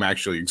may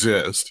actually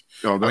exist.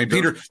 I mean,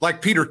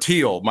 Peter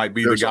Thiel might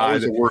be the guy.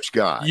 The worst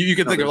guy. You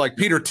can think of like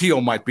Peter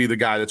Thiel might be the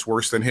guy that's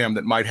worse than him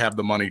that might have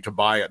the money to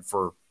buy it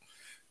for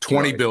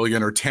 $20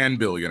 billion or $10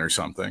 billion or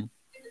something.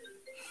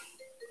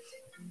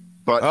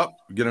 But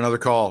get another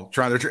call.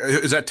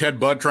 Is that Ted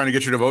Budd trying to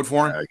get you to vote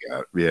for him?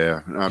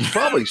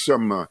 Probably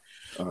some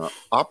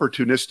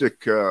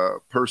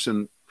opportunistic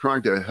person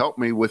trying to help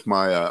me with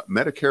my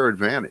Medicare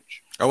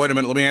Advantage. Oh, wait a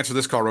minute. Let me answer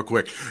this call real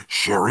quick.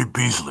 Sherry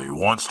Beasley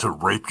wants to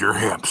rape your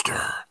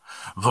hamster.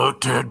 Vote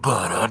Ted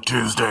Budd on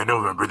Tuesday,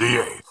 November the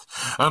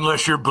 8th.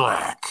 Unless you're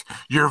black,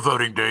 your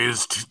voting day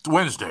is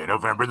Wednesday,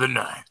 November the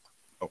 9th.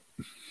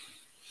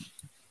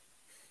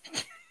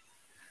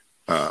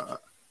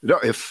 No,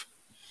 if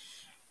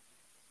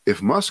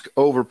Musk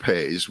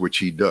overpays, which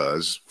he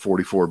does,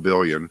 $44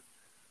 billion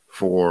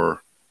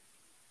for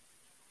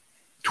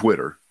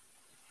Twitter,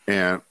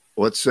 and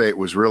let's say it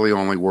was really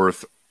only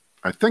worth,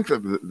 I think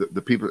that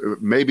the people,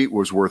 maybe it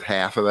was worth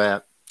half of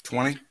that.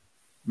 20?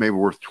 Maybe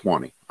worth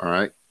 20. All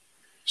right.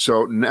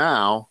 So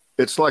now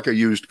it's like a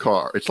used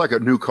car. It's like a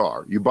new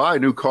car. You buy a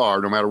new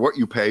car, no matter what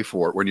you pay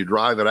for it, when you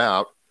drive it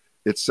out,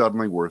 it's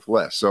suddenly worth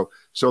less. So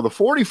the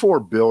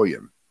 $44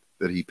 billion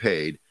that he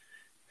paid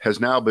has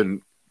now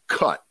been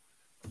cut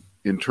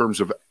in terms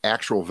of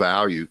actual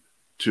value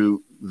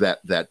to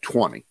that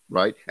 20,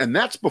 right? And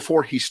that's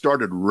before he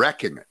started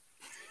wrecking it.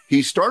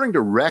 He's starting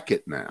to wreck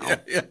it now.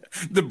 Yeah.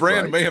 The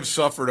brand may have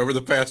suffered over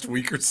the past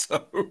week or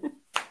so.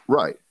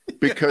 Right.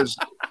 Because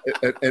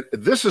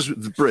this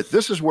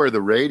is where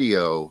the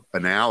radio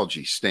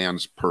analogy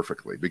stands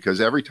perfectly. Because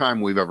every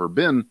time we've ever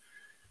been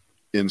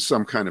in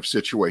some kind of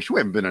situation, we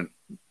haven't been in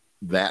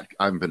that,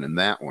 I haven't been in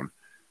that one,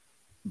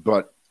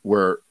 but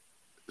where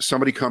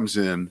somebody comes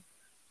in,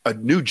 a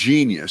new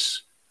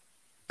genius,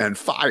 and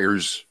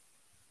fires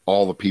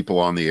all the people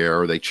on the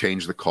air, or they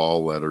change the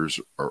call letters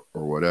or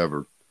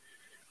whatever.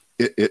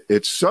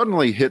 It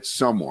suddenly hits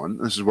someone.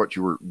 This is what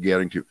you were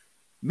getting to.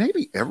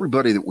 Maybe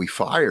everybody that we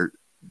fired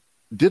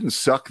didn't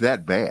suck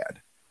that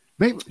bad.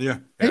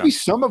 Maybe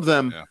some of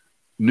them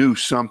knew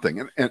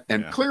something.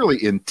 And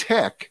clearly in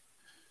tech,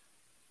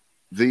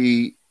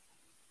 the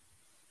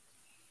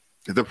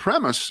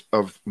premise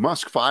of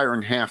Musk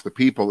firing half the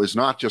people is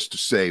not just to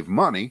save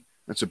money.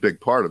 That's a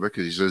big part of it,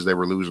 because he says they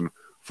were losing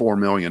 $4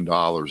 million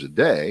a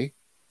day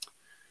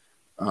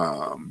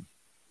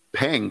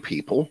paying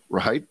people,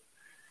 right?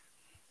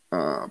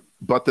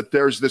 But that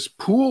there's this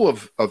pool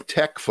of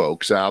tech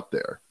folks out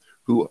there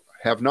who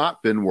have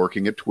not been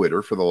working at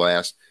Twitter for the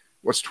last,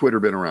 what's Twitter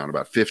been around,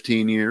 about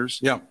 15 years?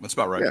 Yeah, that's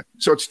about right. Yeah.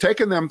 So it's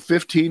taken them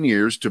 15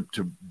 years to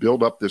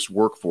build up this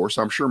workforce.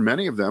 I'm sure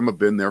many of them have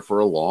been there for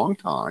a long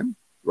time,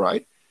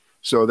 right?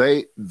 So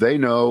they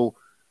know,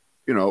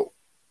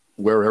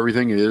 where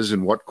everything is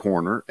in what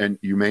corner, and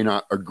you may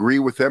not agree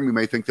with them. You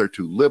may think they're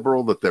too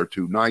liberal, that they're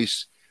too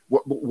nice,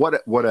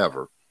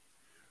 whatever.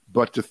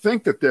 But to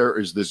think that there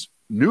is this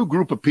new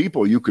group of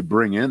people you could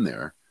bring in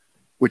there,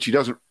 which he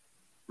doesn't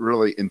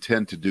really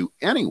intend to do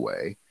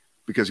anyway,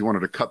 because he wanted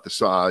to cut the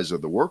size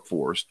of the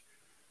workforce.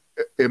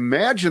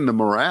 Imagine the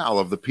morale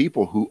of the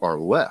people who are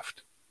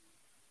left,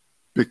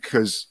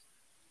 because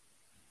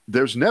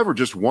there's never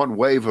just one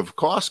wave of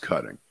cost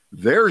cutting.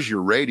 There's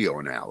your radio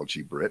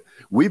analogy, Britt.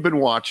 We've been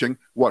watching,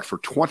 for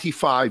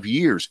 25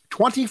 years?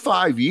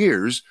 25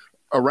 years,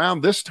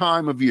 around this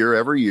time of year,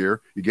 every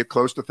year, you get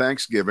close to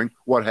Thanksgiving,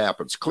 what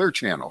happens? Clear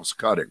Channel's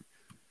cutting.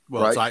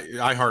 Well, right? it's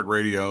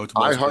iHeartRadio. It's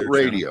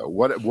iHeartRadio.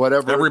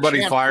 Whatever. Everybody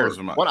Chancellor. fires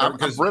them. I'm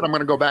Britt. I'm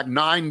going to go back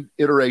 9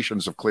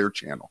 iterations of Clear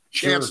Channel.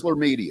 Chancellor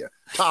Media.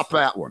 Top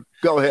that one.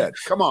 Go ahead.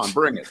 Come on,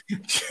 bring it.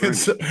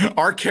 It's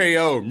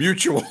RKO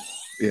Mutual.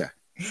 Yeah.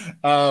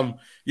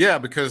 Yeah,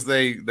 because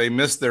they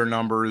missed their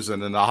numbers,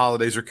 and then the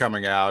holidays are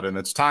coming out, and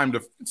it's time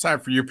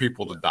for you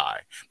people to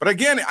die. But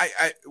again,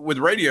 I with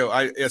radio,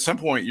 at some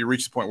point you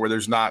reach the point where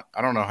there's not.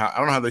 I don't know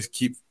how they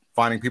keep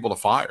finding people to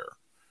fire.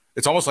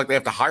 It's almost like they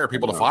have to hire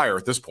people to fire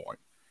at this point.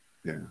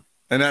 Yeah.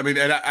 And I mean,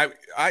 and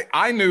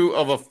I knew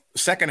of a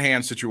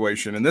secondhand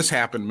situation, and this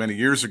happened many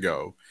years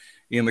ago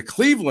in the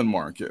Cleveland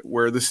market,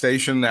 where the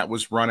station that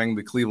was running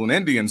the Cleveland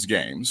Indians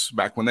games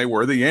back when they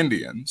were the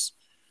Indians,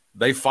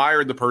 they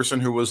fired the person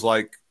who was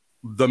like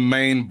the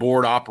main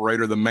board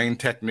operator, the main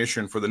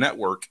technician for the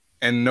network,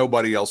 and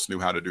nobody else knew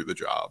how to do the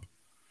job.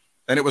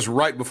 And it was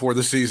right before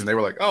the season. They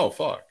were like, oh,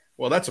 fuck.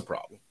 Well, that's a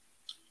problem.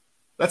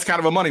 That's kind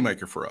of a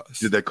moneymaker for us.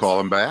 Did they call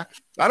him back?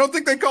 I don't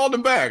think they called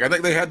him back. I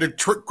think they had to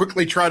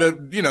quickly try to,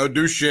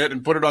 do shit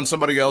and put it on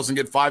somebody else and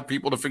get 5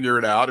 people to figure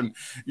it out and,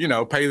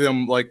 pay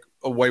them like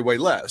a way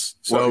less.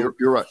 So well,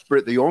 you're right.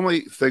 Britt, the only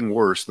thing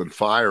worse than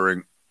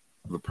firing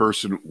the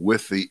person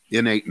with the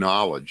innate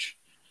knowledge,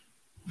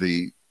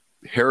 the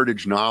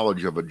heritage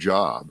knowledge of a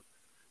job,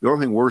 the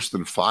only thing worse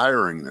than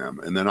firing them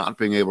and then not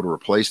being able to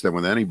replace them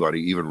with anybody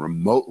even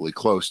remotely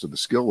close to the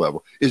skill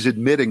level is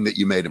admitting that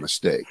you made a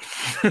mistake.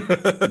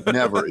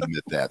 Never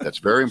admit that. That's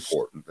very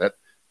important.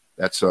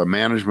 That's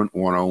management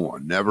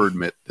 101. Never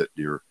admit that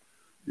you're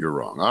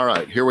wrong. All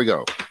right, here we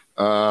go.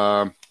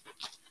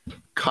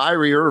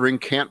 Kyrie Irving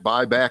can't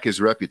buy back his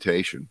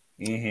reputation.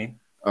 Mm-hmm.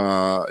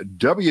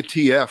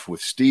 WTF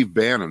with Steve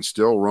Bannon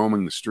still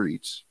roaming the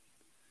streets.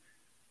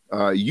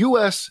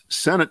 U.S.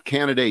 Senate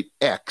candidate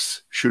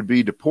X should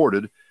be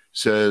deported,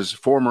 says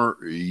former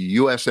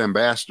U.S.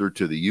 ambassador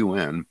to the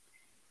UN.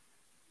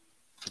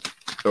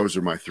 Those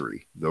are my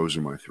three.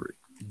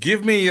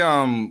 Give me,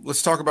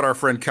 let's talk about our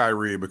friend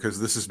Kyrie, because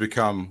this has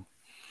become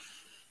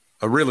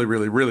a really,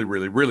 really, really,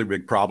 really, really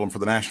big problem for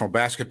the National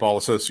Basketball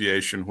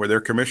Association, where their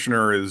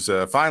commissioner is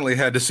finally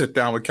had to sit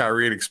down with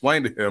Kyrie and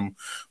explain to him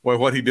why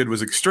what he did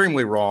was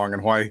extremely wrong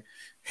and why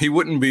he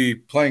wouldn't be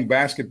playing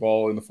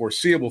basketball in the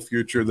foreseeable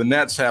future. The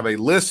Nets have a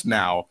list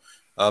now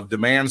of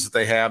demands that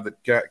they have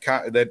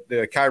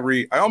that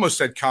Kyrie, I almost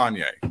said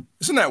Kanye.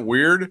 Isn't that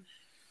weird?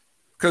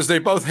 Because they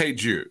both hate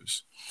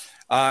Jews.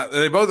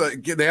 They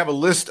have a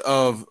list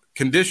of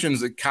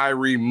conditions that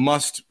Kyrie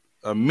must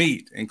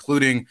meet,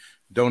 including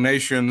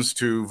donations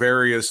to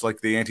various,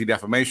 like the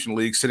Anti-Defamation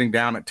League, sitting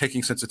down and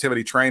taking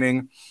sensitivity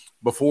training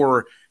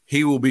before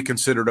he will be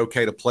considered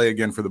okay to play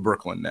again for the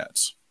Brooklyn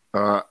Nets.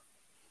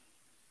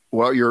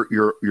 Well,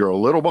 you're a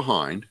little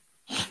behind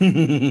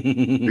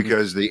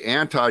because the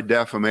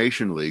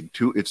Anti-Defamation League,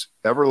 to its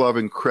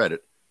ever-loving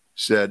credit,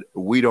 said,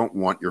 we don't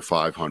want your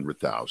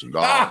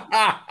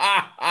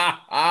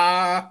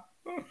 $500,000.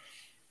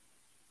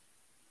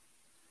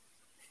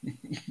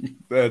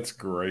 That's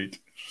great.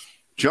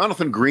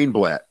 Jonathan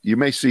Greenblatt, you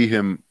may see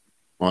him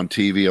on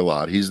TV a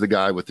lot. He's the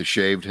guy with the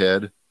shaved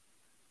head.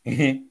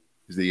 Mm-hmm.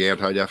 He's the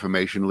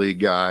Anti-Defamation League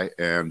guy,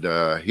 and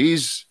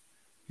he's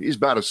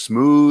about as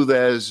smooth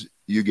as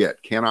you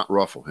get. Cannot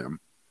ruffle him.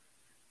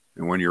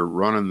 And when you're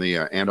running the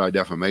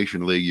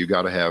Anti-Defamation League, you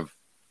got to have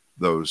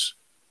those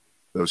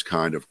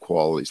kind of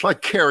qualities,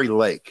 like Kerry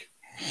Lake.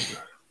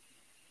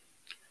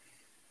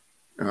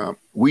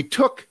 We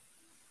took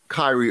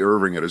Kyrie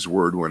Irving at his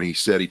word when he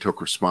said he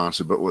took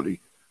responsibility,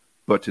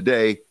 but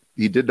today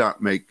he did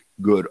not make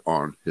good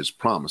on his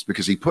promise,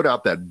 because he put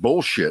out that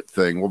bullshit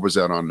thing. What was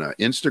that on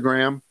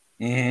Instagram?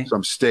 Mm-hmm.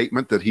 Some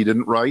statement that he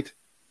didn't write.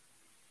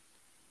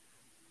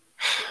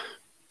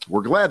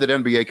 We're glad that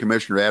NBA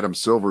Commissioner Adam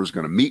Silver is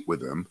going to meet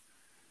with him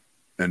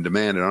and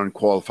demand an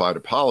unqualified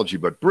apology.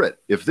 But Britt,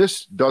 if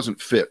this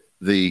doesn't fit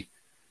the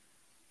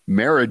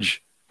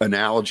marriage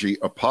analogy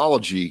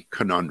apology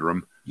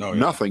conundrum,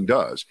 nothing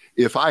does.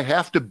 If I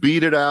have to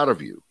beat it out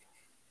of you,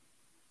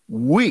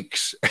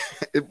 weeks,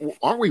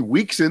 aren't we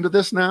weeks into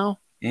this now?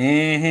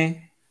 Mm-hmm.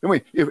 I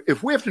mean,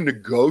 if we have to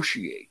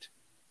negotiate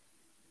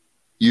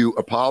you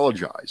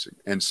apologizing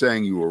and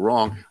saying you were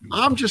wrong,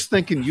 I'm just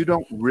thinking you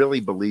don't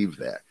really believe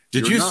that.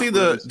 Did you see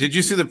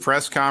the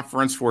press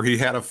conference where he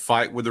had a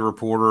fight with the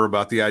reporter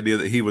about the idea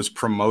that he was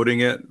promoting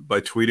it by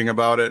tweeting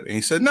about it? And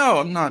he said, no,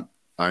 I'm not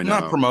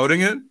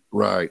promoting it.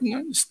 Right.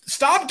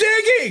 Stop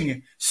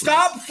digging.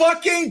 Stop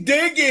fucking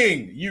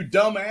digging, you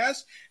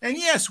dumbass. And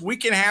yes, we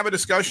can have a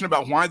discussion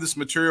about why this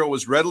material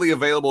was readily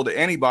available to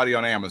anybody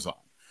on Amazon.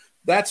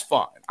 That's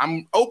fine.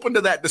 I'm open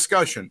to that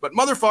discussion. But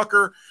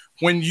motherfucker,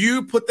 when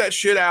you put that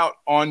shit out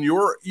on you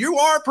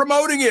are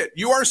promoting it.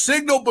 You are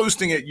signal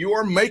boosting it. You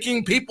are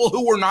making people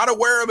who were not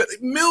aware of it,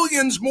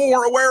 millions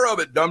more aware of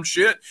it, dumb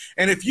shit.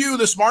 And if you,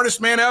 the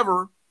smartest man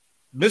ever,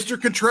 Mr.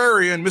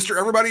 Contrarian, Mr.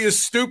 Everybody is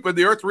stupid,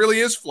 the earth really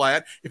is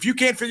flat, if you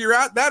can't figure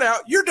that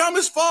out, you're dumb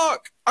as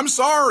fuck. I'm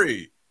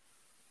sorry.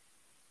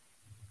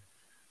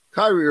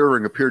 Kyrie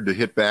Irving appeared to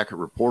hit back at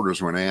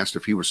reporters when asked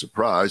if he was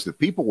surprised that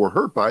people were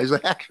hurt by his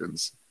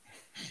actions.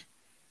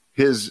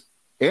 His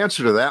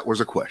answer to that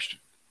was a question.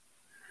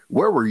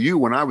 Where were you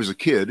when I was a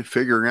kid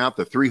figuring out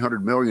that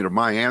 300 million of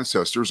my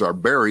ancestors are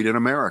buried in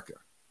America?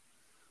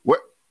 What?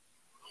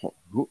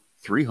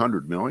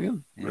 300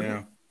 million?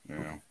 Yeah.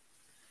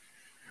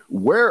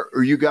 Where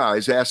are you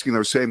guys asking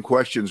those same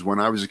questions when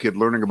I was a kid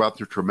learning about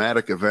the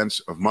traumatic events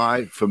of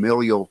my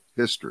familial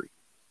history?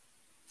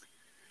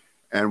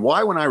 And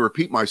why, when I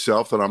repeat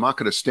myself that I'm not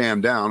going to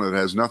stand down, it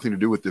has nothing to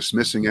do with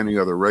dismissing any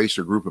other race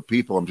or group of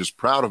people. I'm just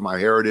proud of my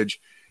heritage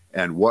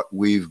and what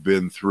we've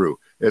been through.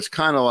 It's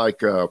kind of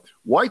like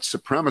white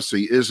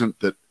supremacy isn't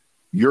that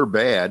you're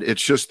bad.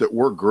 It's just that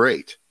we're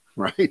great,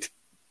 right?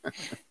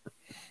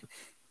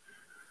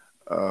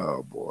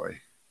 Oh, boy.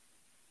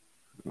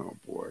 Oh,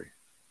 boy.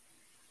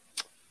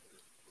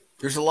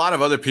 There's a lot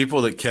of other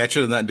people that catch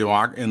it in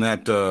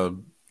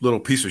that little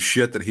piece of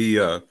shit that he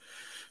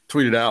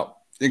tweeted out,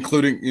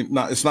 including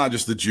it's not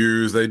just the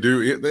Jews. They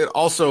do it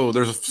also.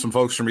 There's some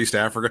folks from East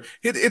Africa.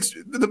 It's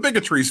the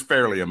bigotry is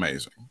fairly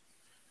amazing.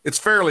 It's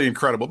fairly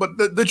incredible, but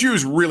the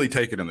Jews really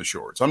take it in the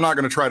shorts. I'm not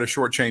going to try to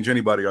shortchange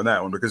anybody on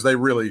that one because they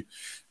really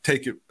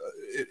take it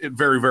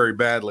very, very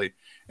badly.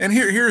 And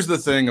here's the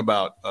thing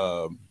about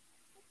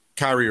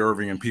Kyrie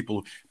Irving and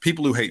people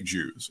who hate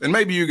Jews. And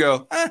maybe you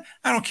go, I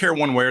don't care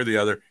one way or the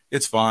other.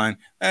 It's fine.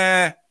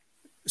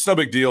 It's no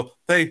big deal.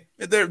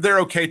 They're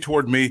okay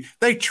toward me.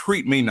 They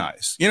treat me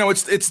nice. You know,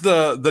 it's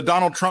the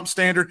Donald Trump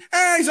standard.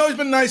 He's always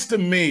been nice to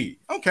me.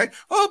 Okay.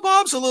 Oh,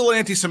 Bob's a little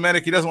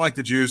anti-Semitic. He doesn't like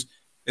the Jews.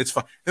 It's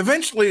fine.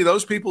 Eventually,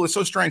 those people, it's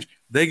so strange,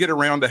 they get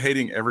around to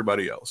hating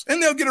everybody else.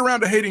 And they'll get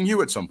around to hating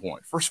you at some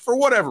point for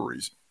whatever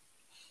reason.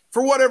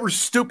 For whatever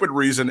stupid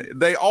reason,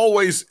 they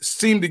always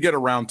seem to get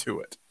around to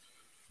it.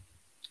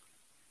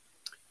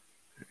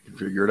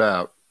 Figure it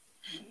out.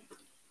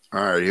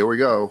 All right, here we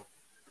go.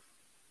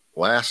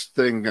 Last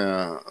thing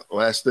on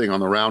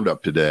the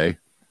roundup today.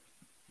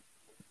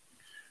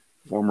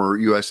 Former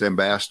U.S.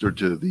 ambassador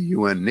to the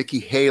UN, Nikki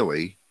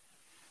Haley,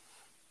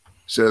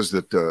 says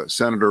that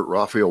Senator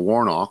Raphael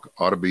Warnock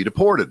ought to be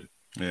deported.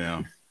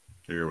 Yeah,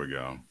 here we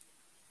go.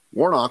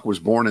 Warnock was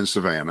born in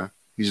Savannah.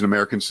 He's an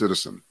American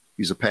citizen.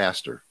 He's a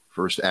pastor,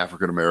 first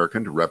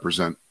African-American to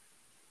represent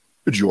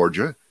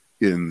Georgia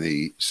in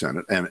the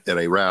Senate, and at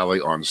a rally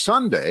on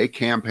Sunday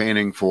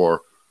campaigning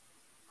for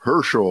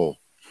Herschel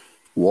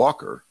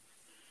Walker,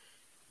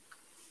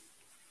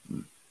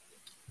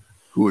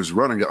 who is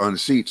running to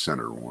unseat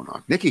Senator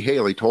Warnock. Nikki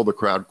Haley told the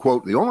crowd,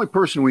 quote, "The only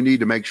person we need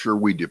to make sure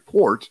we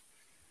deport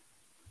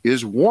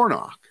is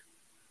Warnock."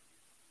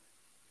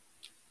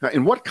 Now,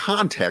 in what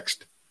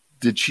context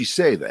did she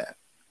say that?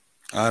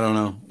 I don't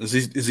know. Is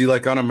he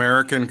like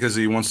un-American because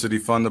he wants to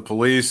defund the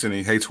police and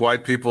he hates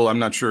white people? I'm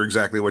not sure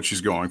exactly what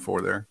she's going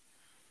for there.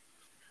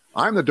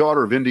 I'm the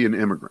daughter of Indian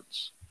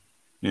immigrants.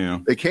 Yeah.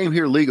 They came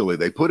here legally.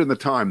 They put in the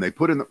time. They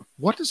put in the,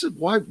 what is it?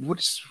 Why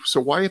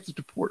have to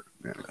deport?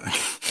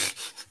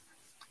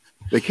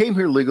 They came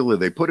here legally.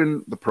 They put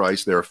in the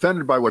price. They're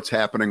offended by what's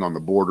happening on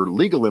the border.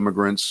 Legal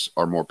immigrants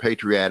are more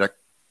patriotic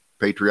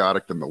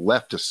than the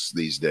leftists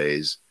these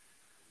days.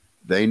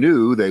 They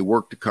knew they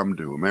worked to come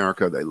to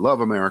America. They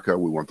love America.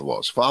 We want the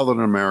laws followed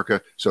in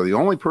America. So the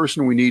only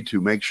person we need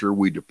to make sure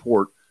we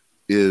deport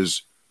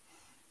is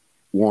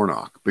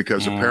Warnock,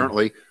 because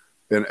apparently,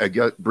 and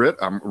again, Britt,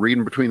 I'm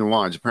reading between the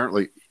lines.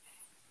 Apparently,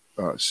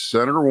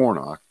 Senator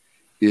Warnock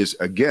is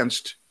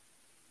against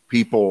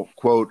people,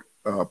 quote,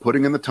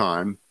 putting in the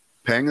time,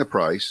 paying the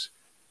price,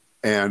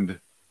 and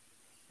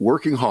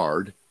working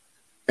hard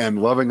and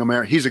loving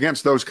America. He's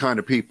against those kind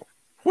of people.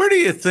 Where do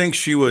you think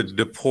she would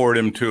deport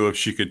him to if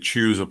she could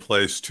choose a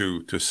place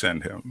to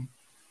send him?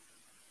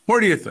 Where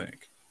do you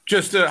think?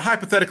 Just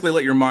hypothetically,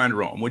 let your mind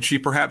roam. Would she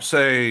perhaps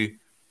say,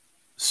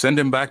 send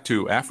him back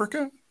to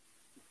Africa?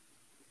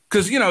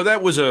 Because,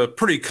 that was a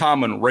pretty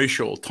common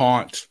racial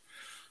taunt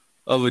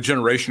of a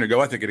generation ago.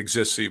 I think it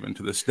exists even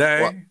to this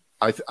day.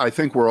 Well, I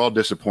think we're all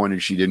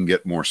disappointed she didn't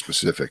get more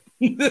specific.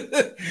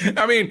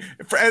 I mean,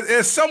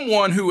 as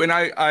someone who,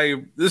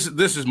 and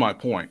this is my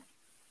point.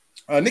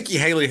 Nikki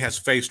Haley has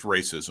faced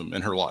racism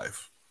in her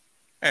life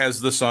as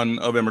the son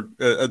of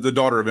the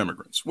daughter of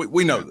immigrants.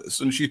 We know this,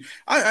 and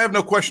I have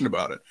no question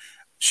about it.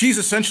 She's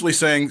essentially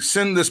saying,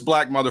 send this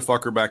black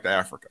motherfucker back to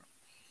Africa,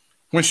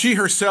 when she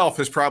herself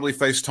has probably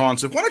faced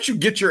taunts of, why don't you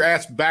get your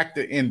ass back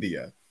to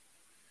India?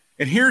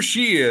 And here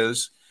she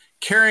is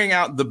carrying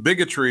out the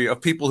bigotry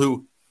of people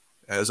who,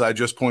 as I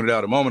just pointed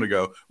out a moment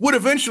ago, would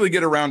eventually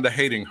get around to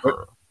hating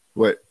her.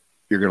 Wait,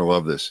 you're going to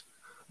love this.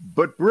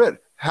 But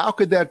Britt, how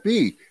could that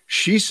be?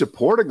 She's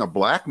supporting a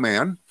black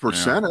man for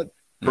Senate,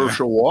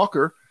 Herschel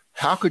Walker.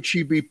 How could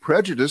she be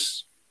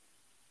prejudiced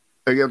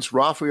against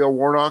Raphael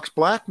Warnock's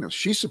blackness?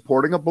 She's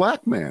supporting a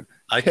black man.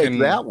 Take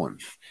that one.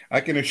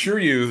 I can assure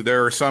you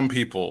there are some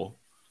people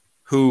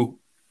who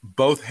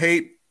both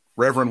hate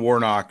Reverend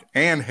Warnock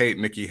and hate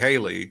Nikki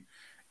Haley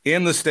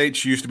in the state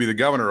she used to be the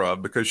governor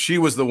of, because she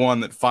was the one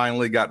that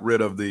finally got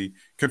rid of the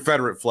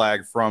Confederate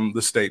flag from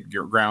the state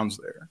grounds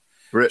there.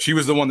 Britt, she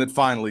was the one that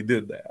finally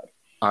did that.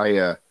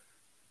 I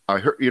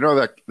heard,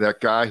 that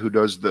guy who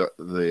does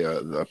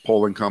the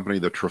polling company,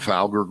 the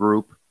Trafalgar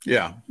Group.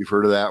 Yeah. You've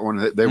heard of that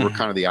one? They were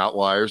kind of the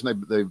outliers,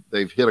 and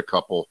they've hit a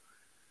couple.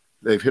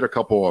 They've hit a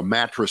couple of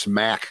Mattress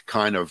Mac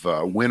kind of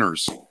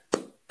winners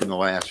in the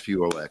last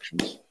few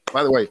elections.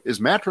 By the way, is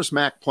Mattress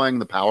Mac playing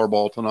the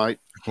Powerball tonight?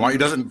 Why he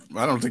doesn't?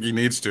 I don't think he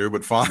needs to,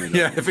 but fine.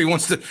 Yeah, if he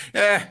wants to,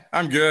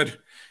 I'm good.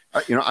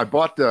 I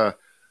bought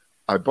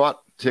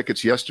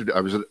tickets yesterday.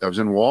 I was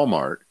in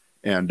Walmart,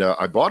 and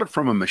I bought it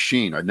from a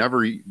machine. I'd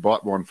never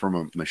bought one from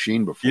a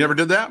machine before. You never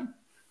did that?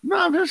 No,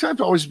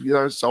 I've always,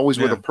 it's always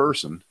with a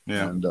person.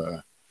 Yeah. And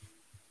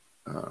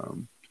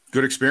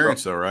good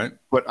experience, though, right?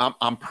 But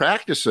I'm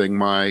practicing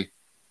my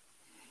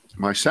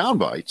sound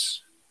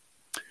bites.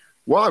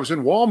 Well, I was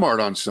in Walmart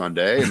on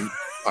Sunday, and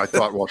I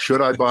thought, well,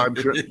 should I buy them?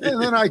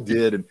 And then I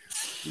did, and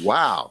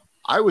wow,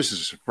 I was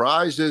as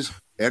surprised as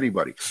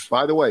anybody.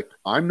 By the way,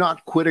 I'm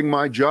not quitting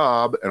my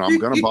job, and I'm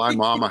going to buy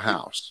Mom a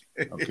house.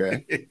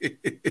 Okay,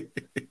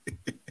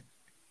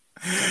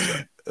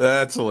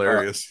 that's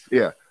hilarious.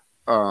 Yeah.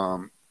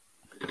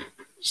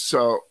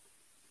 So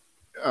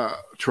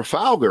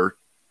Trafalgar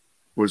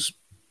was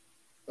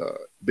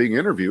being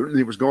interviewed, and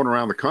he was going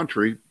around the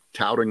country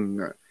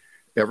touting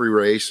every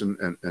race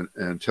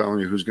and telling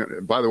you who's going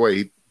to. By the way,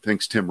 he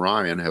thinks Tim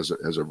Ryan has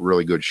a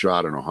really good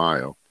shot in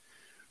Ohio.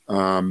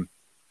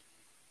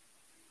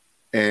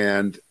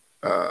 And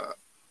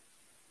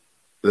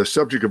the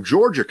subject of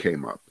Georgia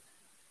came up,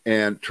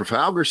 and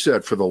Trafalgar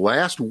said for the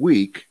last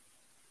week,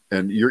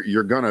 and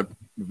you're going to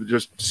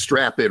just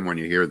strap in when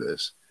you hear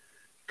this,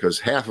 because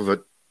half of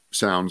it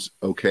sounds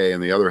okay,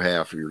 and the other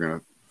half you're going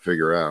to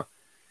figure out,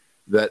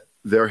 that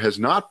there has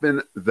not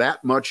been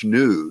that much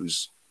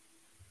news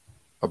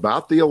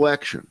about the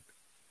election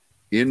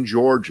in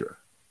Georgia,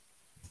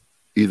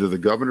 either the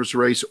governor's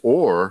race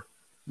or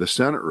the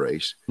Senate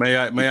race. May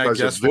I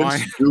guess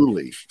why?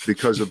 Dooley,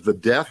 because of the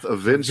death of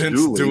Vince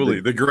Dooley,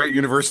 the great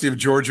University of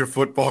Georgia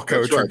football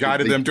coach who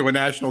guided them to a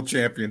national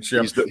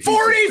championship 40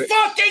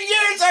 fucking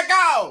years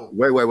ago.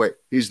 Wait.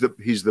 He's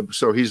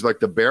like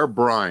the Bear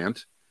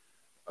Bryant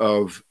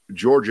of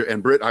Georgia.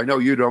 And Britt, I know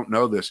you don't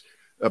know this.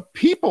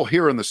 People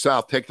here in the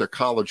South take their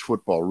college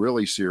football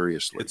really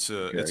seriously. It's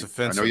offensive.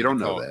 I know you don't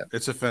know that.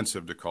 It's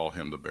offensive to call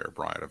him the Bear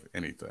Bryant of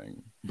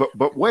anything.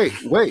 But wait.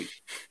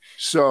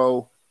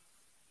 So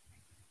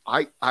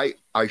I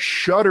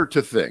shudder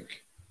to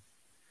think,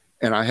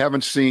 and I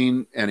haven't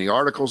seen any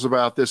articles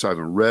about this. I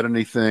haven't read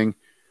anything.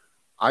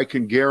 I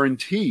can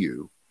guarantee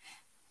you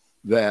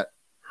that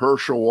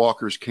Herschel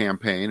Walker's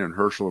campaign and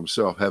Herschel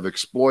himself have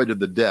exploited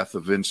the death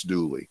of Vince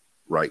Dooley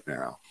right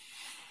now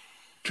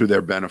to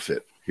their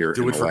benefit. Here,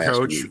 do it for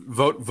coach. Week.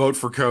 Vote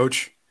for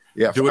coach.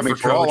 Yeah,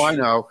 for all I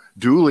know,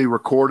 Dooley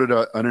recorded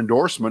an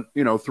endorsement,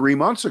 3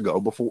 months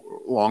ago,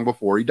 long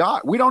before he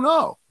died. We don't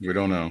know.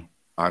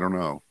 I don't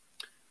know.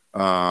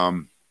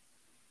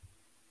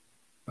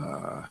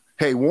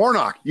 Hey,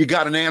 Warnock, you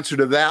got an answer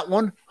to that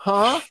one,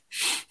 huh?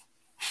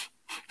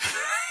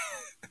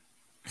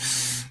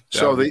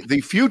 So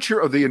the future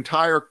of the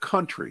entire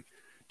country,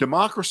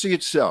 democracy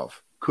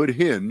itself, could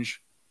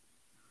hinge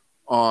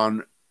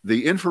on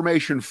the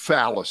information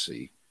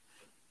fallacy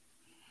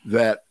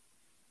that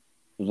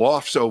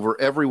lofts over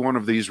every one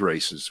of these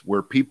races,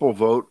 where people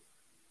vote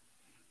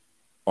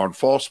on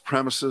false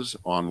premises,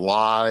 on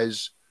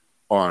lies,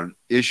 on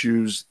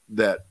issues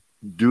that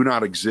do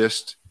not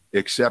exist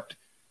except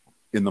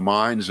in the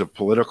minds of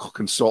political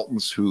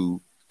consultants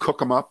who cook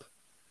them up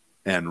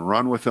and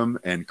run with them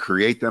and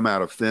create them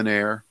out of thin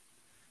air.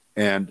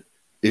 And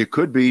it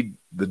could be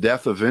the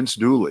death of Vince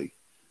Dooley.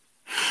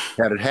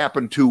 Had it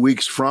happened 2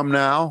 weeks from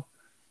now,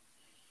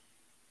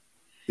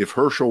 if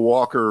Herschel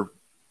Walker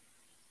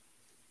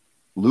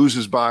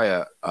loses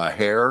by a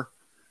hair,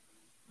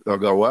 they'll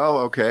go, well,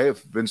 okay,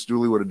 if Vince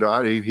Dooley would have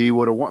died, he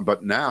would have won.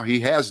 But now he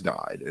has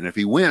died. And if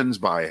he wins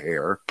by a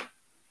hair,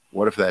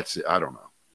 what if that's it? I don't know.